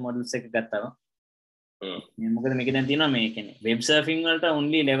M1 models එක ගත්තාම. මොකද මේක දැන් තියෙනවා මේ කියන්නේ web surfing වලට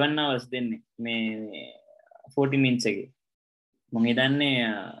only 11 hours දෙන්නේ මේ 14 inch එකේ. මම හිතන්නේ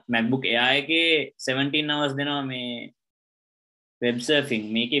MacBook Air එකේ 17 hours දෙනවා මේ web surfing.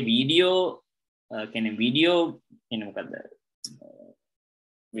 මේකේ video කියන්නේ මොකද්ද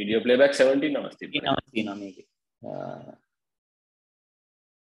video playback 17 hours තියෙනවා මේකේ.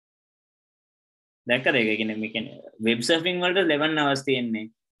 දැක්කද ඒක කියන්නේ මේ කියන්නේ web surfing වලට 11 hours තියෙන්නේ.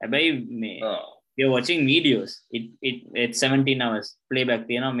 හැබැයි මේ you're watching videos it's 17 hours playback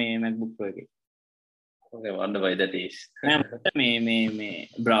තියෙනවා මේ MacBook Pro එකේ. okay wonder why that is. මේ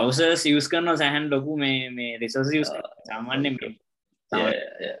browsers use කරනවා සෑහෙන ලොකු මේ resources use කරනවා. සාමාන්‍යයෙන් මේක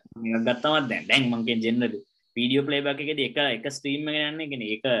ගත්තම දැන් මම කියන්නේ generally video playback එකේදී එක stream එක යන්නේ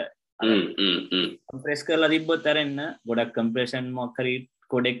කියන්නේ ඒක compress කරලා තිබ්බොත් අරන්න ගොඩක් compression මොකක් හරි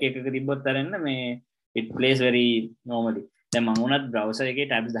codec එකක තිබ්බොත් අරන්න මේ it plays very normally. දැන් මම උනත් browser එකේ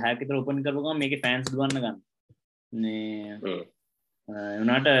tabs 10ක් විතර open කරපුවම මේකේ fans දුවන්න ගන්න. මේ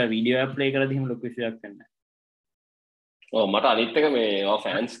උනාට video app play කරලා දීම ලොකු issue එකක් වෙන්නේ. ඔව් මට අනිත් එක මේ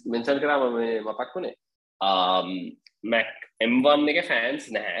fans mention කරාම මේ මතක් වුණේ Mac M1 එකේ fans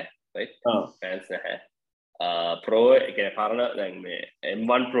නැහැ right? fans නැහැ. Pro එක පරණ දැන් මේ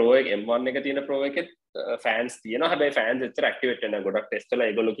M1 Pro එක M1 එක තියෙන Pro එකේ fans තියෙනවා. හැබැයි fans එච්චර activate වෙන්නේ නැහැ. ගොඩක් test වල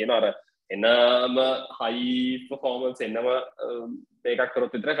ඒගොල්ලෝ කියනවා අර එනම high performance එනම මේකක්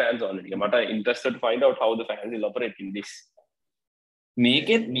කරොත් විතර fans on එක. මට interested to find out how the fans will operate in this.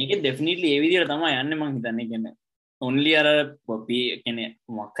 මේකෙත් definitely ඒ විදිහට තමයි යන්නේ මං හිතන්නේ. කියන්නේ only අර කියන්නේ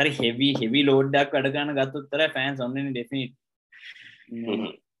මොකක් හරි heavy load එකක් වැඩ ගන්න ගත්තොත් විතර fans on වෙන්නේ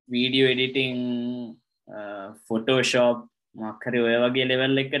definitely. video editing Photoshop මොකක් හරි ඔය වගේ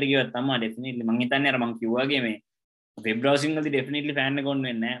level එකකට ගියොත් තමයි definitely මං හිතන්නේ අර මං කිව්වාගේ මේ web browsing වලදී definitely fan එක on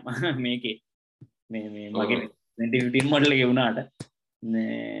වෙන්නේ නැහැ මේකේ මේ මගේ 2015 model එකේ වුණාට මේ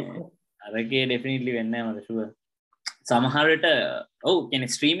අරකේ definitely වෙන්නේ නැහැ මට sure. සමහර විට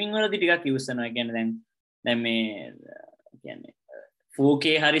කියන්නේ streaming වලදී ටිකක් use කරනවා. කියන්නේ දැන් මේ කියන්නේ 4K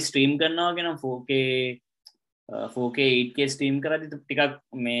හරි ස්ට්‍රීම් කරනවා වගේ නම් 4K 8K ස්ට්‍රීම් කරද්දි ටිකක්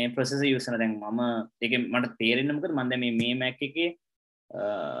මේ ප්‍රොසෙසර් යූස් කරන දැන් මම ඒක මට තේරෙන්නේ මොකද මම දැන් මේ Mac එකේ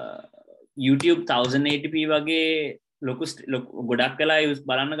YouTube 1080p වගේ ලොකු ගොඩක් වෙලා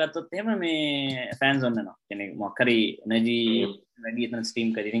බලන්න ගත්තොත් එහෙම මේ ෆෑන්ස් ඔන්නනවා. කියන්නේ මොකක් හරි එනර්ජි වැඩි එතන ස්ට්‍රීම්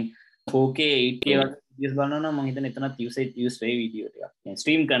කරලා. ඉතින් 4K 8K වගේ වීඩියෝස් බලනවා නම් මම හිතන්නේ එතනත් යූස් වෙයි වීඩියෝ ටිකක්. يعني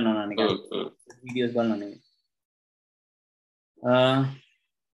ස්ට්‍රීම් කරනවා නම් නිකන් වීඩියෝස් බලනවා නෙමෙයි.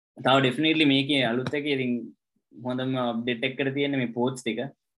 තව ඩෙෆිනිට්ලි මේකේ අලුත් එකේ ඉතින් හොඳම අප්ඩේට් එකකට තියෙන්නේ මේ පෝට්ස් ටික.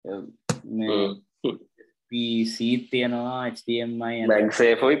 මේ PC තියෙනවා HDMI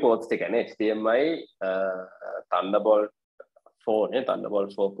MagSafe ports ටිකනේ HDMI Thunderbolt 4 නේ Thunderbolt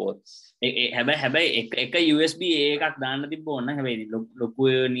 4 ports. හැබැයි එක USB එකක් දාන්න තිබ්බ ඕන හැබැයි ලොකු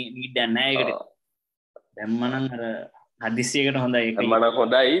නීඩ් නැහැ ඒකට. දැම්මනම් අර හදිස්සියකට හොඳයි ඒක. මම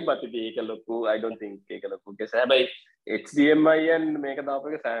හොඳයි but ඒක ලොකු I don't think ඒක ලොකු කෙස. හැබැයි HDMI and මේක දාපු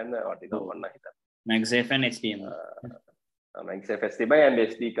එක සෑහෙන වටිනවා මම හිතන්නේ. MagSafe and HDMI. MagSafe HDMI and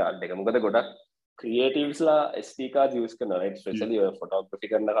SD card එක. මොකද ගොඩක් creatives ලා SD card use කරනවා right especially photography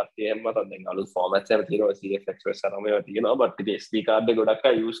කරන කට්ටිය එහෙම මත දැන් අලුත් formats එකක් තියෙනවා CF Express අරම ඒවා තියෙනවා but ඉතින් SD card එක ගොඩක්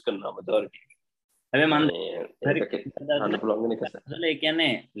අය use කරනවා majority. හැබැයි මම හරි පුළුවන් වෙන එක. ඒ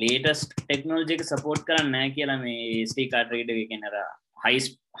කියන්නේ latest technology එක support කරන්නේ නැහැ කියලා මේ SD card reader එක කියන්නේ අර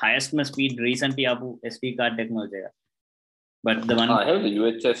highest speed recently ආපු SD card technology එක. But the one I have the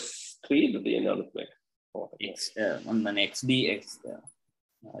UHS 3 the aluth එක. on the XDX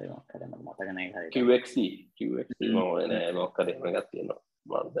QXC මොකද මොකක්ද මේකක් තියෙනවා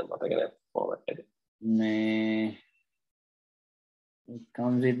මම දැන් මතක නැහැ format එක මේ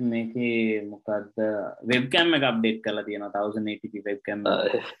comes with මේකේ මොකද්ද webcam එක අප්ඩේට් කරලා තියෙනවා 1080p webcam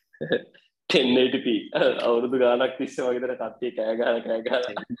 1080p අවුරුදු ගානක් තිස්සේ වගේ දර කට්ටිය කෑ ගහලා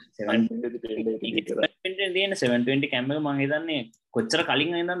 720 cam එක මම හිතන්නේ කොච්චර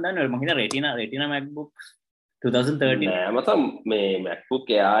කලින් ඉඳන් දන්නවද මම හිතන්නේ retina macbook 2013 නෑ මතම් මේ MacBook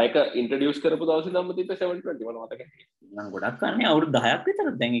Air එක ඉන්ට්‍රොඩියුස් කරපු දවසේ නම් තිබ්බ 720 මම මතකයි නම් ගොඩක් කන්නේ අවුරුදු 10ක් විතර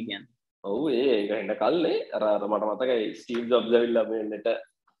දැන් ඒ කියන්නේ ඔව් ඒක එන්න කල්නේ අර මට මතකයි ස්ටීව් ජොබ්ස් ඇවිල්ලා මේ නෙට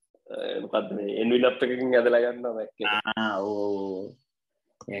මොකද්ද මේ එන්විලොප් එකකින් ඇදලා ගන්නවා Mac එක ඔව්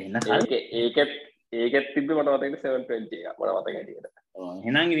ඒකෙත් තිබ්බේ මට මතකයි 720 එක මට මතකයි හිටියට ඔව්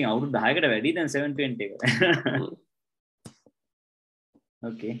එහෙනම් ඉතින් අවුරුදු 10කට වැඩි දැන් 720 එක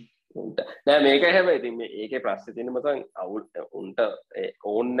ඕකේ නෑ මේක හැබැයි ඉතින් මේ ඒකේ ප්‍රශ්නේ තියෙන්නේ මතන් උන්ට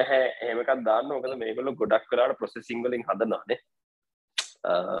ඕන් නැහැ එහෙම එකක් දාන්න මොකද මේගොල්ලෝ ගොඩක් වෙලාවට ප්‍රොසෙසින් වලින් හදනවානේ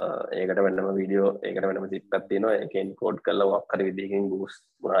ඒකට වෙනම වීඩියෝ ඒකට වෙනම චිප් එකක් තියෙනවා ඒකෙන් කෝඩ් කරලා මොකක් හරි විදිහකින් බූස්ට්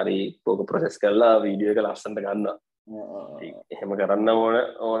මොනාරි පොක ප්‍රොසෙස් කරලා වීඩියෝ එක ලස්සනට ගන්නවා එහෙම කරන්න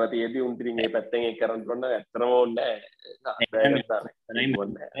ඕන තියෙද්දි උන් ඉතින් මේ පැත්තෙන් ඒක කරන්න පුළුවන් නම් ඇත්තටම ඕනේ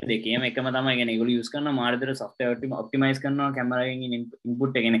නැහැ දෙකේම එකම තමයි කියන්නේ ඒගොල්ලෝ යූස් කරන මාර්ගදර software optimize කරනවා camera එකකින්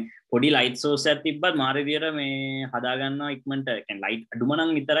input එක කියන්නේ පොඩි light source එකක් තිබ්බත් මාර විදියට මේ හදා ගන්නවා ඉක්මනට කියන්නේ light අඩුම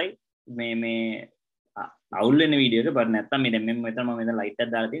නම් විතරයි මේ අවුල් වෙන වීඩියෝ එක බට නැත්තම් මේ දැන් මෙතන මම මෙතන light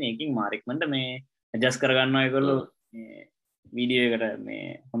එකක් දාලා තියෙන එකකින් මාර ඉක්මනට මේ adjust කර ගන්නවා ඒගොල්ලෝ මේ වීඩියෝ එකට මේ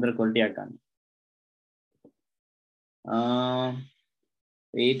හොඳට quality එකක් ගන්න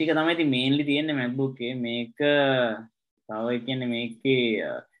ඒ ටික තමයි ඉතින් mainly තියෙන්නේ MacBook එකේ මේක තව කියන්නේ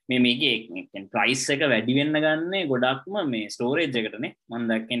මේකේ ප්‍රයිස් එක වැඩි වෙන්න ගන්නේ ගොඩක්ම මේ ස්ටෝරේජ් එකටනේ මම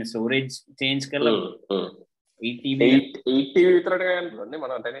දැක්කේ ස්ටෝරේජ් චේන්ජ් කරලා 8TB විතරට ගන්න පුළුවන් නේ මම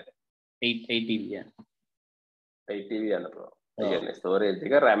හිතන්නේ 8TB යන 8TB යන පුළුවන් ඒ කියන්නේ ස්ටෝරේජ්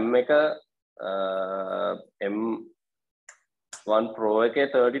එක RAM එක M1 Pro එකේ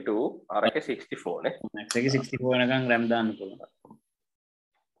 32 අර එකේ 64 නේ Max එකේ 64 වෙනකන් RAM දාන්න පුළුවන්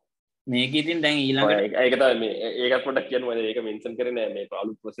මේක ඉතින් දැන් ඊළඟට ඒක තමයි මේ ඒකත් පොඩ්ඩක් කියන්න මම ඒක මෙන්ෂන් කරේ නෑ මේ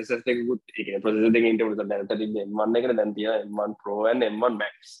අලුත් ප්‍රොසෙසර්ස් එකකුත් ඒ කියන්නේ ප්‍රොසෙසර් දෙකේ ඉන්ටර්වල් දැනට තිබ්බේ M1 එකට දැන් තියෙනවා M1 Pro and M1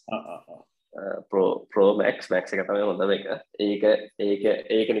 Max Pro Max එක තමයි හොඳම එක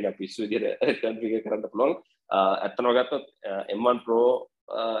ඒක නිකන් පිස්සු විදිහට කන්ෆිගර් කරන්න පුළුවන් අත්තනව ගත්තොත් M1 Pro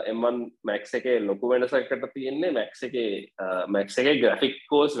M1 Max එකේ ලොකු වෙනසකට තියෙන්නේ Max එකේ graphic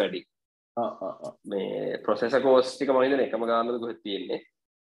cores වැඩි මේ processor cores ටික මම හිතන්නේ එකම ගානද කොහෙද තියෙන්නේ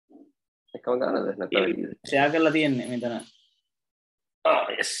එකම ගානද නැත්නම් ෂෙයා කරලා තියෙන්නේ මෙතන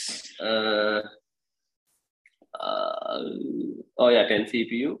yes oh yeah 10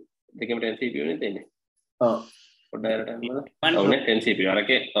 CPU දෙකම 10 CPU නේ තියෙන්නේ පොඩ්ඩක් අරගෙන ඔව් නේ 10 CPU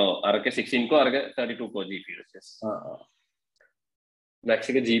අරකේ 16 core අරක 32 core GPU yes Max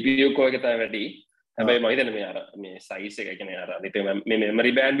එක GPU core එක තමයි වැඩි හැබැයි මම හිතන්නේ මේ අර මේ size එක කියන්නේ අර අනිත් මේ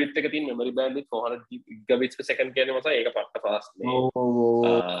memory bandwidth එක තියෙන memory bandwidth 400 gigabits per second කියන්නේ මොකද ඒක පට්ට fast නේ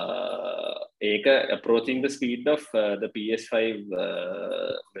ඒක approaching the speed of the PS5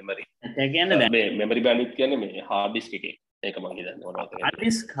 memory ඒ කියන්නේ දැන් මේ memory bandwidth කියන්නේ මේ hard disk එකේ ඒක මං හිතන්නේ මොනවද hard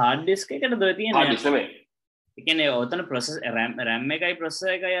disk එකටද ඔය තියෙන්නේ? hard disk නෙමෙයි. ඒ කියන්නේ ඔතන process RAM එකයි processor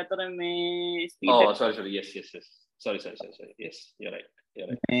එකයි අතර මේ speed Oh, sorry. Yes. Sorry. Yes, you're right.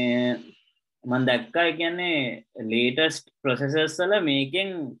 මම දැක්කා ඒ කියන්නේ latest processors වල මේකෙන්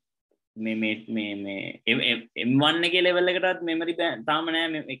මේ M1 එකේ level එකටත් memory තාම නෑ.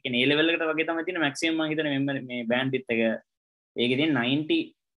 ඒ කියන්නේ A level එකට වගේ තමයි තියෙන maximum මම හිතන්නේ memory මේ bandwidth එක. ඒකේ තියෙන 90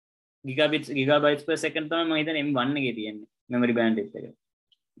 gigabytes per second තමයි මම හිතන්නේ M1 එකේ තියෙන්නේ memory bandwidth එක.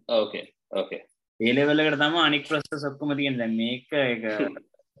 Okay. A level එකට තමයි අනික් processors ඔක්කොම තියෙන්නේ. දැන් මේක ඒක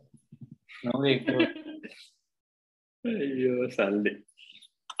නෝවේ අයියෝ සල්ලි.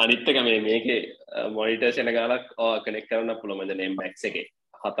 අනිත් එක මේකේ monitors එන ගානක් connect කරන්න පුළුවන්. මම දැන් Max එකේ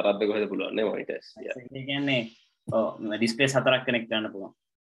හතරක්ද කොහෙද පුළුවන් නේ monitors. ඒ කියන්නේ displays හතරක් connect කරන්න පුළුවන්.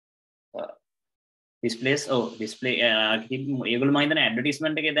 displays display ඒගොල්ලෝ මම හිතන්නේ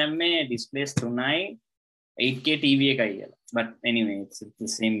advertisement එකේ දැම්මේ displays 3යි 8K TV එකයි කියලා. But anyway it's the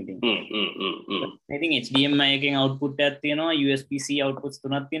same thing. I think HDMI එකෙන් output එකක් තියෙනවා, USB-C outputs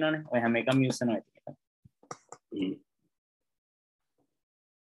තුනක් තියෙනවානේ. ඔය හැම එකම use කරනවා ඒක.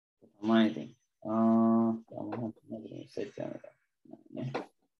 I think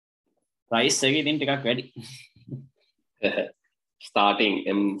price එක ඉතින් ටිකක් වැඩි. starting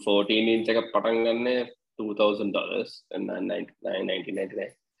M14 inch එක පටන් ගන්න $2,000 and $999.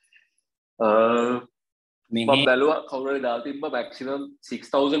 මම බැලුවා කවුරුහරි දාලා තිබ්බ maximum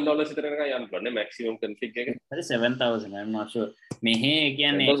 $6,000 විතර එකක් යන්න පුළුවන් maximum config එක. හරි 7,000 I'm not sure. මෙහි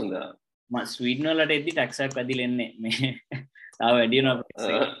කියන්නේ ස්වීඩන් වලට එද්දි ටැක්ස් එකක් වැඩිලා එන්නේ. මේ තාම වැඩි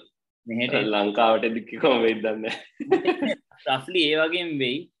වෙනවා. මෙහෙට ලංකාවට එද්දි කොහොමද දන්නේ. roughly ඒ වගේම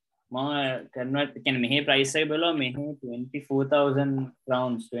වෙයි. මම කන්වර්ට් කියන්නේ මෙහි ප්‍රයිස් එක බලුවා මෙහි 24,000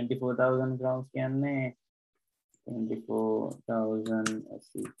 crowns කියන්නේ 24,000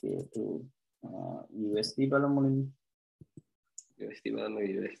 SEK to USD බලමු මුලින්. USD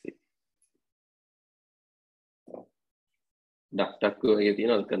ඩක්ටක් වගේ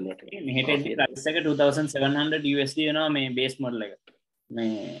තියෙනවද කන්වර්ට් එක? මෙහෙට ප්‍රයිස් එක 2,700 USD වෙනවා මේ බේස් මොඩල් එක.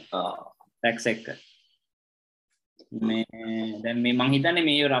 මේ ටැක්ස් එක. මේ දැන් මේ මං හිතන්නේ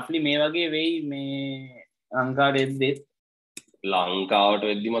මේ රෆ්ලි මේ වගේ වෙයි මේ ලංකාවට එද්දි. ලංකාවට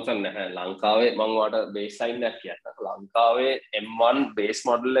වෙද්දි මතක් නැහැ. ලංකාවේ මම ඔයාලට බේස් ලයින් එකක් කියන්නම්. ලංකාවේ M1 බේස්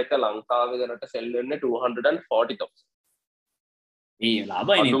මොඩල් එක ලංකාවේ දැනට සෙල් වෙන්නේ 240,000. ඒ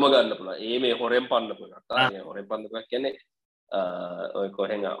ලාභයි නේ. අඳුම ගන්න පුළුවන්. ඒ මේ හොරෙන් පන්න පුළුවන්. ඒ හොරෙන් පන්න පුළුවන් කියන්නේ ඔය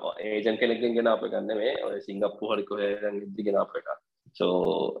කොහෙන් ඒජන්ට් කෙනෙක්ගෙන් ගෙන අප ගන්න මේ ඔය සිංගප්පූරු හරි කොහෙන් ඉද්දි ගෙන අප එක. so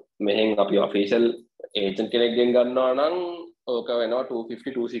මෙහෙන් අපි ඔෆිෂල් ඒජන්ට් කෙනෙක්ගෙන් ගන්නවා නම් ඕක වෙනවා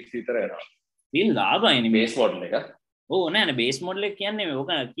 250 260 විතර වෙනවා. මේ ලාභයි නේ බේස් මොඩල් එක. ඕ නෑ බේස් මොඩල් එක කියන්නේ ඕක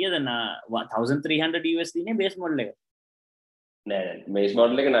කීයද 1,300 USD නේ බේස් මොඩල් එක. නෑ බේස්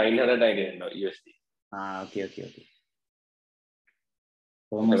මොඩල් එක 900යි කියනවා USD. ඕකේ.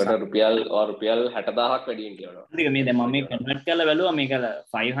 කොහොමද රුපියල් 60,000ක් වැඩියෙන් කියනවා. ටික මේ දැන් මම මේ කන්වර්ට් කරලා බැලුවා මේක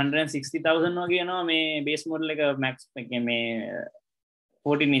 560,000 වගේ යනවා මේ බේස් මොඩල් එක මැක්ස් එකේ මේ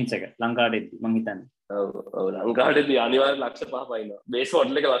 14 inch එක ලංකාවට එද්දි මං හිතන්නේ. ඔව් ලංකාවට එද්දි අනිවාර්යෙන් ලක්ෂ 5ක් වයින්නවා. බේස්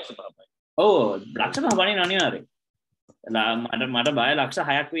මොඩල් එක ලක්ෂ 5යි. ඔව් ලක්ෂ 5 වයින් අනිවාර්යෙන්. මට බය ලක්ෂ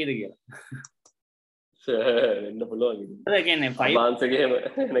 6ක් වේද කියලා. වෙන්න පුළුවන්. ඒ කියන්නේ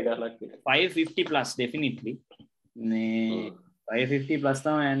 550 plus definitely. මේ 550 plus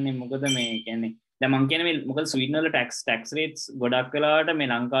තමයි යන්නේ. මොකද මේ කියන්නේ දැන් මං කියන්නේ මේ මොකද ස්වීඩන් වල tax rates ගොඩක් වෙලාවට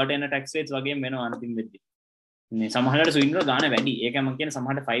මේ ලංකාවට එන tax rates වගේම වෙනවා අන්තිම වෙද්දි. මේ සමහරවිට ස්වීඩන් වල ගාණ වැඩි. ඒකයි මං කියන්නේ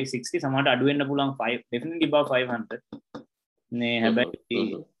සමහරට 560 සමහරට අඩු වෙන්න පුළුවන් 5 definitely above 500. මේ හැබැයි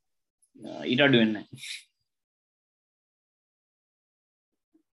ඊට අඩු වෙන්නේ නැහැ.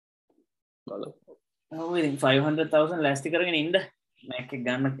 ඔව් ඉතින් 500,000 ලෑස්ති කරගෙන ඉන්න මේක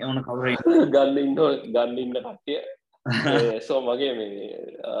ගන්න ඕන කවුරු ගන්න ඉන්න කට්ටිය සෝ මගේ මේ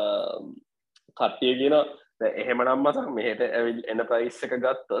කට්ටිය කියන එහෙමනම් මතක් මෙහෙට එන ප්‍රයිස් එක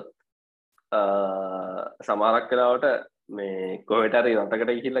ගත්තොත් සමහරක් වෙලාවට මේ කොහෙට හරි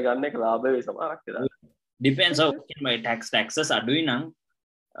රටකට ගිහිල්ලා ගන්න එක ලාභ වෙයි සමහරක් වෙලාවට. depends on my taxes අඩුයි නම්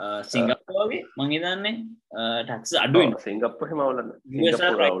සිංගප්පූරු වගේ මං හිතන්නේ taxes අඩුයි. සිංගප්පූරු එහෙම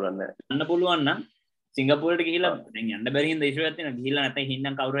අවුලන්නේ ගන්න පුළුවන් නම් සිංගප්පූරුවට ගිහිල්ලා දැන් යන්න බැරි හින්දා ඉෂුව එකක් තියෙනවා. ගිහිල්ලා නැත්නම්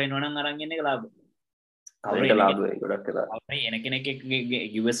හින්නම් කවුරු හරි එනවා නම් අරන් එන්න එක ලාභ. කවුරු ලාභයි ගොඩක් වෙලා. එන කෙනෙක්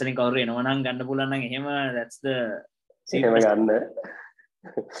US වලින් කවුරු එනවා නම් ගන්න පුළුවන් නම් එහෙම that's the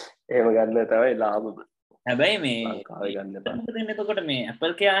එහෙම ගන්න තමයි ලාභම. හැබැයි මේ ලංකාවේ ගන්න බෑ. දෙන්න එතකොට මේ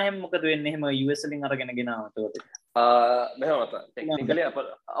Apple කෑ හැම මොකද වෙන්නේ එහෙම US වලින් අරගෙන ගෙනාවට උඩ. මෙහෙම මත ටෙක්නිකලි Apple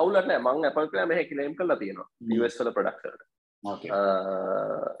අවුලක් නැහැ. මම Apple කෑ මෙහෙ ක්ලේම් කරලා තියෙනවා US වල ප්‍රොඩක්ට් වලට. ඕකේ.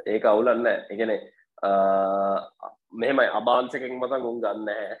 ඒක අවුලක් නැහැ. ඒ කියන්නේ මෙහෙමයි අබාන්සකෙන් මතන් උන් ගන්න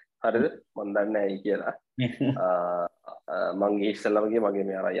නැහැ හරිද මන් දන්නේ නැහැ කියලා මං ඉස්සෙල්ලාමගේ මගේ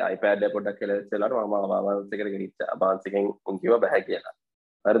මේ අර iPad එක පොඩ්ඩක් කියලා ඉස්සෙල්ලාට මම අබාන්සකට ගෙනිච්ච අබාන්සකෙන් උන් කිව්වා බෑ කියලා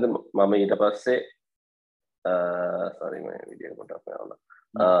හරිද මම ඊට පස්සේ sorry මම වීඩියෝ පොඩ්ඩක්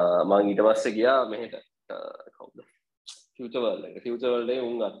බලන්න මං ඊට පස්සේ ගියා මෙහෙට කවුද ෆියුචර් වර්ල්ඩ් එකේ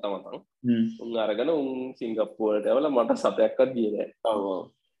උන් අත්තා මතන් උන් අරගෙන උන් සිංගප්පූරුවට ඇවිල්ලා මට සතයක්වත් ගියේ නැහැ ඔව්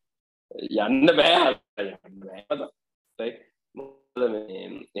යන්න බෑ යන්න බෑ right මොකද මේ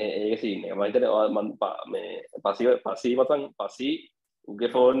ඒක සීන් එක මම හිතන්නේ මම මේ පසී මතන් පසී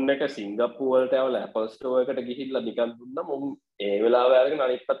උගේ ෆෝන් එක සිංගප්පූරුවට ඇවිල්ලා Apple Store එකට ගිහිල්ලා නිකන් දුන්නා මම ඒ වෙලාවේ අරගෙන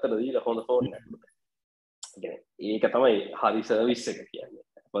අනිත් පැත්තට දීලා හොඳ ෆෝන් එකක් ඒක තමයි හරි සර්විස් එක කියන්නේ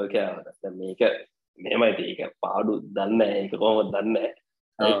Apple කියනවා දැන් මේක මෙහෙමයි ඒක පාඩු දන්නේ නැහැ ඒක කොහොමද දන්නේ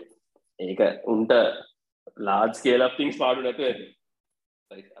නැහැ ඒක උන්ට large scale of things පාඩු නැතුව ඇති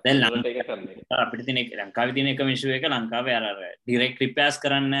දැන් අපිට තියෙන ලංකාවේ තියෙන එකම ඉෂුව එක ලංකාවේ අර ඩිරෙක්ට් රිපෙයාර්ස්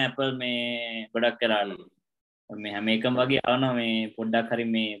කරන්න Apple මේ ගොඩක් කරාලු මේ හැම එකම වගේ ආවනවා මේ පොඩ්ඩක් හරි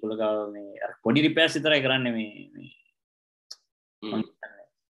මේ ඒගොල්ලෝ ගාව මේ අර පොඩි රිපෙයාර්ස් විතරයි කරන්නේ මේ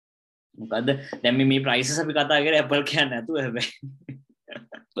මොකද දැන් මේ ප්‍රයිසස් අපි කතා කරේ Apple කියන්නේ නැතුව හැබැයි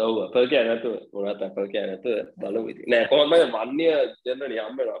ඔව් Apple කියන්නේ නැතුව මොනවත් Apple කියන්නේ නැතුව බලමු ඉතින් නෑ කොහොමද වන්නේ ජෙනරලි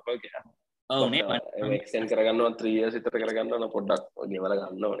හම්බෙනවා Apple කියන්නේ ඔව් නේ එක්ස්ටෙන්ඩ් කරගන්නවා 3 years විතර කරගන්න ඕන පොඩ්ඩක් ගෙවලා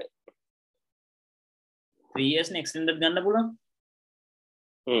ගන්න ඕනේ 3 years නේ එක්ස්ටෙන්ඩඩ් ගන්න පුළුවන්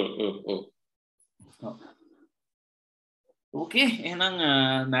ඕකේ එහෙනම්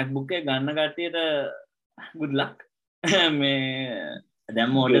MacBook එක ගන්න කට්ටියට good luck මේ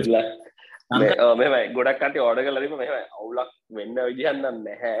දැන් ඕඩර් මෙහෙමයි ගොඩක් කට්ටිය ඕඩර් කරලා දීම මෙහෙමයි අවුලක් වෙන්න විදිහක්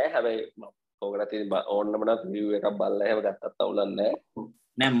නැහැ හැබැයි ඕකට තියෙන ඕනම නම් රිවිව් එකක් බලලා එහෙම ගත්තත් අවුලක් නැහැ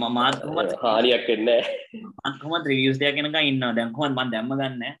නෑ මාත් කොහොමද හානියක් වෙන්නේ නැහැ මම කොහොමද රිවිව්ස් දෙයක් වෙනකන් ඉන්නවා දැන් කොහොමද මම දැම්ම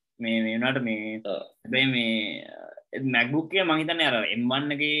ගන්න මේ වුණාට මේ හැබැයි මේ MacBook එක මම හිතන්නේ අර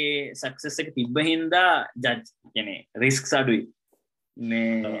M1 එකේ සක්සස් එක තිබ්බ හින්දා ජජ් කියන්නේ රිස්ක්ස් අඩුයි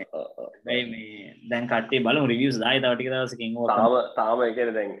මේ හැබැයි මේ දැන් කට්ටිය බලමු රිවිව්ස් දායි තව ටික දවසකින් ඕක තාම ඒ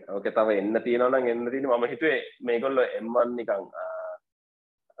කියන්නේ දැන් ඕකේ තව එන්න තියෙනවා නම් එන්න තියෙන්නේ මම හිතුවේ මේගොල්ලෝ M1 නිකන්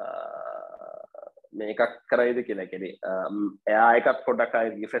මේකක් කරයිද කියලා කියන්නේ එයා එකක් පොඩ්ඩක්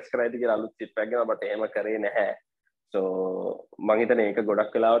ආයෙ රිෆ්‍රෙෂ් කරයිද කියලා අලුත් චිප් එකක් ගෙනා බට එහෙම කරේ නැහැ සෝ මම හිතන්නේ ඒක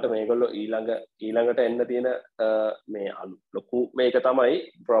ගොඩක් වෙලාවට මේගොල්ලෝ ඊළඟට එන්න තියෙන මේ ලොකු මේක තමයි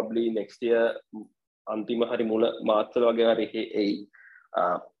probably next year අන්තිම හරි මුල මාර්ච් වගේ හරි එයි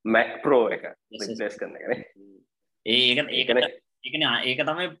Mac Pro එක රිප්ලේස් කරන එක නේ ඒක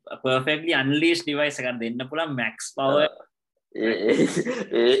තමයි perfectly unleashed device එකක් දෙන්න පුළුවන් max power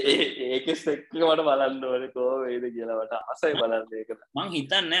ඒක ස්පෙක් එක මට බලන්න ඕනේ කොහොමද කියලා මට ආසයි බලන්න ඒක මං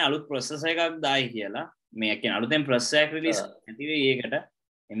හිතන්නේ අලුත් processor එකක් දායි කියලා මේ කියන්නේ අලුතෙන් processor එකක් release නැති වෙයි ඒකට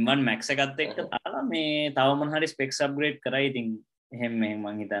M1 Max එකත් එක්ක දාලා මේ තව මොන හරි specs upgrade කරයි ඉතින් එහෙම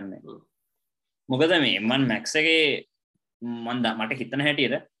මං හිතන්නේ මොකද මේ M1 Max එකේ මට හිතන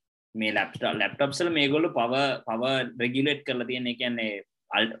හැටියට මේ laptops වල මේගොල්ලෝ power regulate කරලා තියෙන ඒ කියන්නේ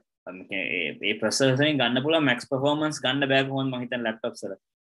ඒ processor එකෙන් ගන්න පුළුවන් max performance ගන්න බෑ කොහොමද මම හිතන්නේ laptops වල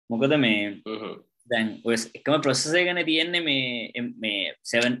මොකද මේ දැන් ඔය එකම processor එකනේ තියෙන්නේ මේ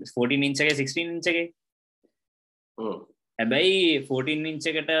 14 inch එකේ 16 inch එකේ හැබැයි 14 inch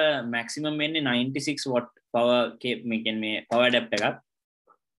එකට maximum වෙන්නේ 96 watt power මේ කියන්නේ මේ power adapter එකක්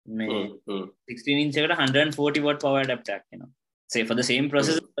මේ 16 inch එකට 140 watt power adapter එකක් එනවා say for the same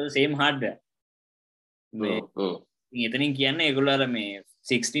processor for the same hardware මේ එතනින් කියන්නේ ඒගොල්ලෝ අර මේ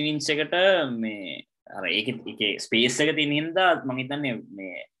 16 inch එකට මේ අර ඒකේ ස්පේස් එක තියෙන හින්දා මම හිතන්නේ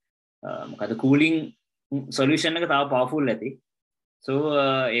මේ මොකද කූලින් සොලියුෂන් එක තව පවර්ෆුල් ඇති so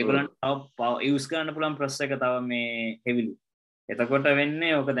ඒගොල්ලන්ට තව යූස් කරන්න පුළුවන් processor එක තව මේ heavily එතකොට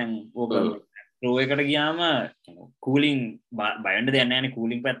වෙන්නේ ඕක දැන් ඕක Pro එකට ගියාම කූලින් බයන්න දෙයක් නැහැ නේ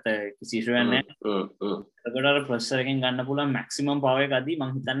කූලින් පැත්ත කිසි ඉෂුවක් නැහැ එතකොට අර processor එකෙන් ගන්න පුළුවන් maximum power එක අදී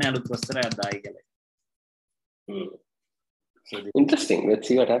මම හිතන්නේ අලුත් processor එකක් දායි කියලා interesting let's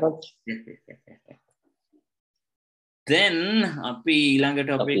see what happens then අපි ඊළඟ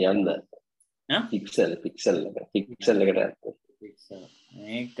topic යන්න pixel එකට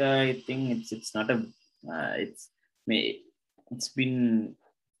මේක I think it's not a it's been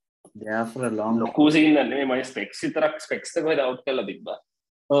there for a long ලොකු සීන් නෙමෙයි මම specs විතරක් specs එක කොහෙද out කරලා තිබ්බා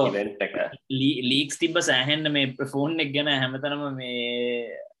event එක leaks තිබ්බ සෑහෙන්න මේ phone එක ගැන හැමතැනම මේ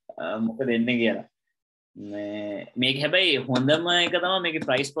මොකද එන්නේ කියලා මේක හැබැයි හොඳම එක තමයි මේකේ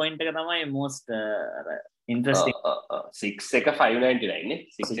price point එක තමයි most interesting 6 එක 599 නේ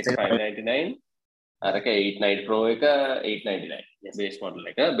 6 එක 599 අරක 890 Pro එක 899 base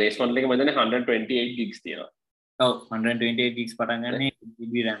model එක මම හිතන්නේ 128 gigs තියෙනවා ඔව් 128 gigs පටන් ගන්න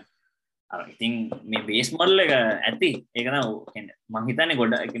GB RAM ඉතින් මේ බේස් මොඩල් එක ඇති ඒක නම් මං හිතන්නේ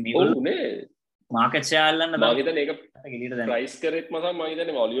ගොඩක් මේගොල්ලෝ මාකට් ෂෙයා අල්ලන්න මම හිතන්නේ ඒක ප්‍රයිස් කරේත් මම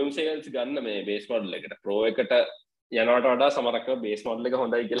හිතන්නේ වොලියුම් සේල්ස් ගන්න මේ බේස් මොඩල් එකට ප්‍රෝ එකට යනවට වඩා සමහරක් බේස් මොඩල් එක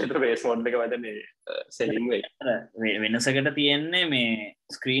හොඳයි කියලා හිතලා බේස් මොඩල් එක වදන්නේ සෙලින් වෙයි වෙනසකට තියෙන්නේ මේ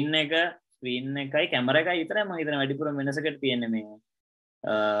ස්ක්‍රීන් එකයි කැමරා එකයි විතරයි මම හිතන්නේ වැඩිපුර වෙනසකට තියෙන්නේ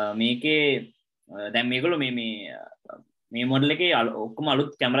මේකේ දැන් මේගොල්ලෝ මේ මොඩල් එකේ ඔක්කොම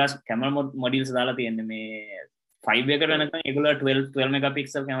අලුත් කැමරා මොඩියුල්ස් දාලා තියෙන්නේ මේ 5 එකට වෙනකන් ඒගොල්ලෝ 12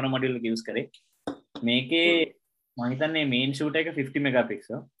 මෙගාපික්සල් කැමරා මොඩියුල් එක යූස් කරේ මේකේ මම හිතන්නේ මේන් ෂූට් එක 50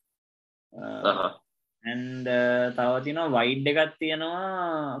 මෙගාපික්සල් and තව තියෙනවා වයිඩ් එකක් තියෙනවා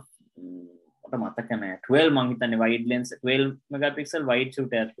මට මතක නැහැ 12 මම හිතන්නේ wide lens 12 megapixel wide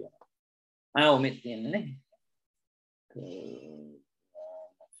shoot එකක් තියෙනවා ඔව් මේ තියෙන්නේ නේ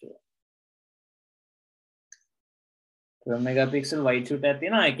 12 මෙගාපික්සල් වයිඩ් ෂූට් එකක්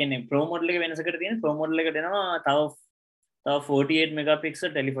තියෙනවා ඒ කියන්නේ ප්‍රෝ මොඩල් එක වෙනසකට තියෙන ප්‍රෝ මොඩල් එකට එනවා තව 48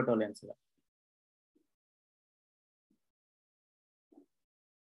 මෙගාපික්සල් ටෙලිෆොටෝ ලෙන්ස් එක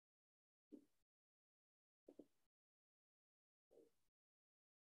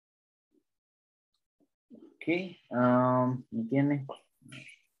okay කියන්නේ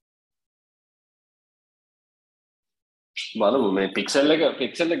බලමු මේ පික්සල් එක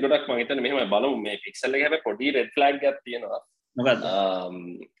ගොඩක් මම හිතන්නේ මෙහෙමයි බලමු මේ පික්සල් එක හැබැයි පොඩි රෙඩ් ෆ්ලැග් එකක් තියෙනවා මොකද්ද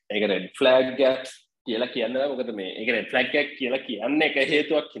ඒක රෙඩ් ෆ්ලැග් එකක් කියලා කියන්නේ මොකද මේ ඒක රෙඩ් ෆ්ලැග් එකක් කියලා කියන්නේ එක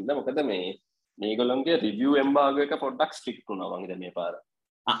හේතුවක් හින්දා මොකද මේගොල්ලන්ගේ රිවිව් එම්බාගෝ එක පොඩ්ඩක් ස්ට්‍රික්ට් වුණා මම හිතන්නේ මේ පාර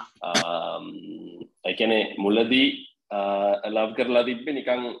ඒ කියන්නේ මුලදී ලව් කරලා තිබ්බේ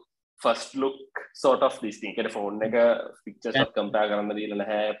නිකන් first look sort of this thing. Like phone එක pictures එක compare කරන්න දීලා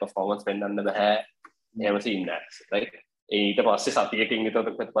නැහැ, performance පෙන්වන්න බෑ. එහෙම සීන් නැහැ, right? ඊට පස්සේ සතියකින්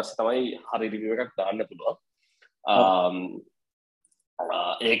විතර පස්සේ තමයි හරි review එකක් දාන්න පුළුවන්.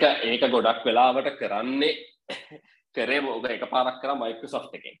 ඒක ගොඩක් වෙලාවට කරන්නේ කරේ මොකද එකපාරක් කරා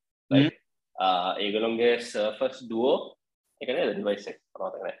Microsoft එකෙන්. right? ඒගොල්ලෝගේ Surface Duo එක නේද device එක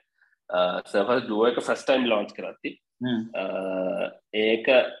මතක නැහැ. Surface Duo එක first time launch කරද්දි ඒක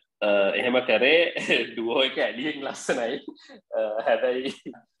එහෙම කරේ ඩුවෝ එක ඇඩියෙන් ලස්සනයි හැබැයි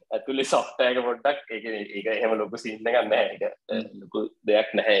ඇතුලේ සොෆ්ට්වෙයාර් එක පොඩ්ඩක් ඒක එහෙම ලොකු සීන් එකක් නැහැ ඒක ලොකු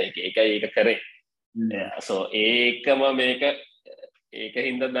දෙයක් නැහැ ඒකයි ඒක කරේ so ඒකම මේක ඒක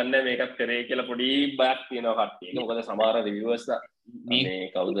හින්දා දන්නේ මේකත් කරේ කියලා පොඩි බයක් තියෙනවා කට්ටියක මොකද සමහර රිවියුවර්ස් මේ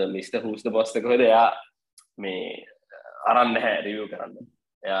කවුද මිස්ටර් හූස් ද බොස් එක කොහෙද එයා මේ අරන් නැහැ රිවියු කරන්න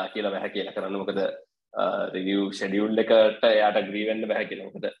එයා කියලා බෑ කියලා කරන්න මොකද රිවියු ෂෙඩියුල් එකට එයාට agree වෙන්න බෑ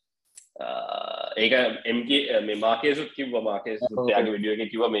කියලා මොකද ඒක MK මේ මාකේසුත් කිව්වා මාකේසුත් එයාගේ වීඩියෝ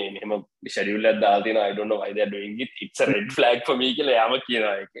එකේ කිව්වා මේ මෙහෙම ෂෙඩියුල් එකක් දාලා තියෙනවා I don't know why they are doing it it's a red flag for me කියලා එයාම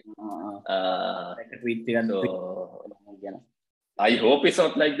කියනවා ඒකේ ට්වීට් එකක් I hope it's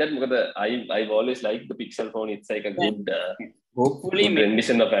not like that මොකද I've always liked the Pixel phone it's like a good hopefully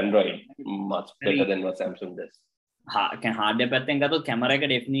rendition of Android much better than what Samsung does හාඩ්වෙයාර් පැත්තෙන් ගත්තොත් camera එක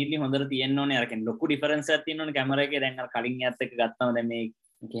definitely හොඳට තියෙන්න ඕනේ අර කියන්නේ ලොකු ඩිෆරන්ස් එකක් තියෙන්න ඕනේ කැමරා එකේ දැන් අර කලින් එකත් එක්ක ගත්තම දැන් මේ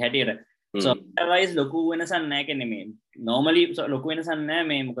හැටියට software wise ලොකු වෙනසක් නැහැ කියන්නේ මේ normally ලොකු වෙනසක් නැහැ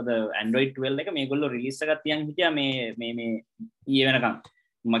මේ මොකද Android 12 එක මේගොල්ලෝ රිලීස් එකක් තියන් හිටියා මේ ඊයේ වෙනකම්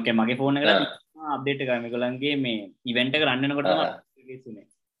මගේ ෆෝන් එකට අප්ඩේට් එකක් මේගොල්ලන්ගේ මේ ඉවෙන්ට් එක රන් වෙනකොට තමයි රිලීස් උනේ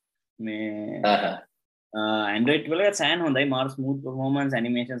මේ Android 12 එක සෑහෙන හොඳයි මාර ස්මූත් performance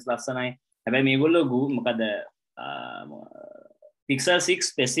animations ලස්සනයි හැබැයි මේගොල්ලෝ මොකද Pixel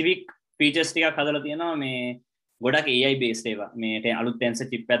 6 specific features ටිකක් හදලා තියෙනවා මේ ගොඩක් AI based ඒවා මේ අලුත් tensor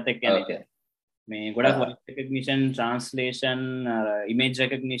chip එකත් එක්ක යන්නේ මේ ගොඩක් voice recognition translation image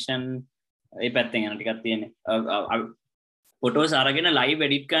recognition ඒ පැත්තෙන් යන ටිකක් තියෙන්නේ photos අරගෙන live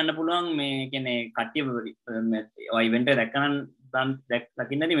edit කරන්න පුළුවන් මේ කියන්නේ කට්ටිය ඔය event එක දැක්කනම්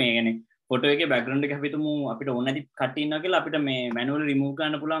දකින්නදී මේ කියන්නේ ෆොටෝ එකේ background එක අපි තුමු අපිට ඕන නැති කට්ටිය ඉන්නවා කියලා අපිට මේ manually remove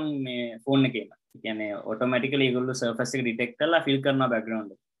කරන්න පුළුවන් මේ phone එකේ කියන්නේ automatically ඒගොල්ලෝ surface එක detect කරලා fill කරනවා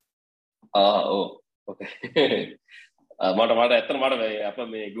background එක ඔව් okay මට ඇත්තට මට අප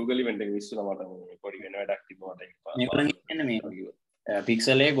මේ Google event එක විශ්සුනා මට මේ පොඩි වෙන වැඩක් තිබුණා ඒක මේගොල්ලෝ කියන්නේ මේ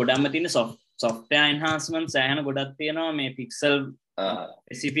Pixel එකේ ගොඩක්ම තියෙන software enhancement සෑහෙන ගොඩක් තියෙනවා මේ Pixel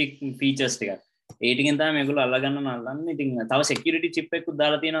specific features ටික ඒ ටිකෙන් තමයි මේගොල්ලෝ අල්ලන්නේ ඉතින් තව security chip එකක්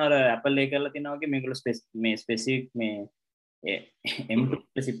දාලා තියෙනවා අර Apple එක කරලා තියෙනවා වගේ මේගොල්ලෝ මේ specific මේ M2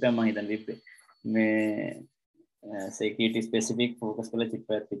 chip එක මම හිතන්නේ තිබ්බේ මේ security specific focus කරලා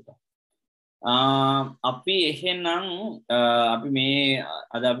chip එකක් තිබ්බා අපි එහෙනම් අපි මේ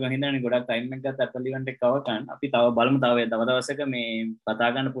අද අපි හිතන්නේ ගොඩක් ටයිම් එකක් ගත්ත Apple event එක කවර් කරන්න අපි තව බලමු තව දවසක මේ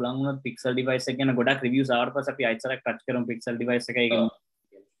කතා ගන්න පුළුවන් වුණොත් Pixel device එක ගැන ගොඩක් reviews ආවට පස්සේ අපි ආයෙත් සරක් ටච් කරමු Pixel device එක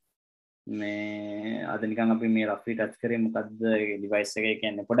මේ අද නිකන් අපි මේ රෆ්ලි ටච් කරේ මොකද්ද ඩිවයිස් එක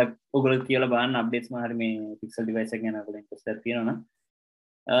කියන්නේ පොඩක් ඔයගොල්ලෝ කියලා බලන්න අප්ඩේට්ස් මොනවා හරි මේ පික්සල් ඩිවයිස් එක ගැන ඔයගොල්ලෝ ඉන්ට්‍රස්ට් එකක් තියෙනවා නම්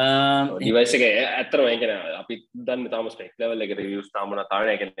ඩිවයිස් එක ඇත්තටම ඒ කියන්නේ අපි දන්නේ තාම ස්පෙක් ලෙවල් එකේ රිවිව්ස් තාම තාම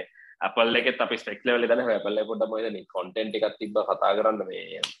ඒ කියන්නේ Apple එකෙත් අපි ස්පෙක් ලෙවල් එක දන්නේ Apple එක පොඩ්ඩක් මොකද මේ කන්ටෙන්ට් එකක් තිබ්බ කතා කරන්න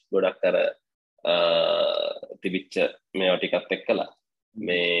මේ ගොඩක් අර තිබිච්ච මේවා ටිකත් එක්කලා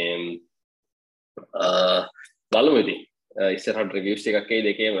මේ බලමු ඉතින් ඉස්සරහට රිවිව්ස් එකක් එයි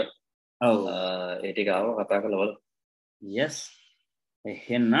දෙකේම ඔව් ඒ ටික ආව කතා කරලා බලමු yes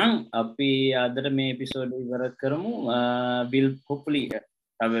එහෙනම් අපි අදට මේ එපිසෝඩ් ඉවර කරමු will hopefully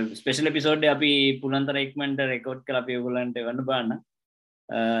ස්පෙෂල් එපිසෝඩ් එක අපි පුලන්තර ඉක්මනට රෙකෝඩ් කරලා අපි ඔයගොල්ලන්ට එවන්න බලන්න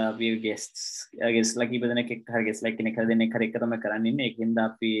අපි ගෙස්ලා කීප දෙනෙක් එක්ක හරි ගෙස්ලා කෙනෙක් හරි දෙන්නෙක් හරි එක තමයි කරන්න ඉන්නේ ඒකෙන්ද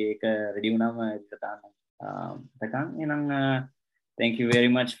අපි ඒක රෙඩි වුණාම ඒක තාන්න තකන් එහෙනම් thank you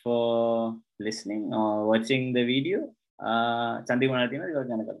very much for listening or watching the video චන්දි මොනවද තියෙනවද ඒක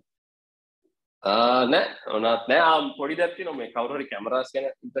ගැන කරලා නෑ උනත් නෑ පොඩි දෙයක් තියෙනවා මේ කවුරු හරි කැමරාස් ගැන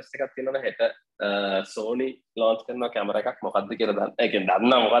ඉන්ට්‍රස්ට් එකක් තියෙනවනේ හෙට Sony launch කරනවා කැමරා එකක් මොකද්ද කියලා දන්න. ඒ කියන්නේ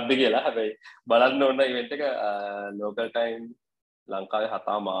දන්නා මොකද්ද කියලා. හැබැයි බලන්න ඕන ඉවෙන්ට් එක local time ලංකාවේ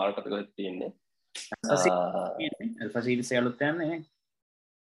 7 මාර්කට කොහෙද තියෙන්නේ. Alpha series එකලුත් යන්නේ.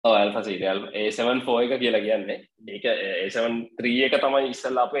 ඔව් Alpha series A7.5 එක කියලා කියන්නේ. ඒක A7 III එක තමයි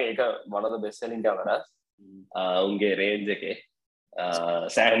ඉස්සෙල්ලා අපේ ඒක one of the best selling cameras. උන්ගේ range එකේ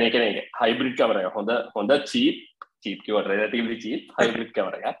සෑහෙන කෙනෙක් හයිබ්‍රිඩ් කැමරා එක හොඳ චීප් කිව්වට relatively cheap hybrid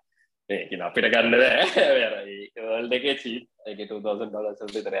කැමරා එකක්. ඒ කියන්නේ අපිට ගන්න බෑ. අර ඒ world එකේ cheap ඒකේ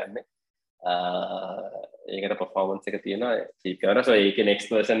 $2000 විතර යන්නේ. ඒකට performance එක තියෙනවා cheap කැමරා. so ඒකේ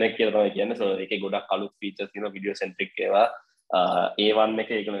next version එක කියලා තමයි කියන්නේ. so ඒකේ ගොඩක් අලුත් features තියෙනවා video centric ඒවා. A1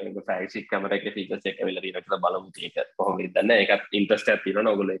 එකේ ඒක flagship කැමරා එකේ features එක ඇවිල්ලා තියෙනවා කියලා බලමු. ඒක කොහොමද දන්නේ. ඒකත් interest එකක්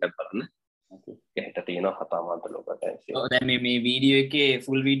තියෙනවා ඔයගොල්ලෝ ඒකත් බලන්න. ඒකට තියෙනවා හතාමාන්ත ලෝකයට. ඔව් දැන් මේ වීඩියෝ එකේ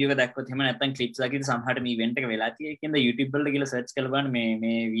full වීඩියෝ එක දැක්කොත් එහෙම නැත්නම් clips එකකින් සමහරට මේ event එක වෙලා තියෙයි කියනද YouTube වලට ගිහලා search කරලා බලන්න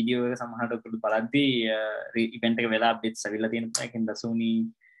මේ වීඩියෝ එක සමහරට ඔයගොල්ලෝ බලද්දී event එක වෙලා updates ඇවිල්ලා තියෙන එකෙන් Sony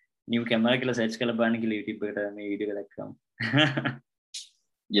new camera කියලා search කරලා බලන්න කියලා YouTube එකට මේ වීඩියෝ එක දැක්කම.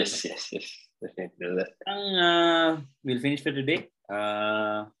 yes definitely. We'll finish for today.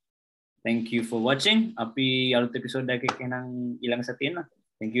 Thank you for watching. අපි අලුත් episode එකක් එහෙනම් ඊළඟ සතියේ එන්න.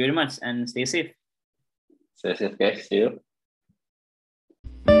 Thank you very much and stay safe. Stay safe guys. See you.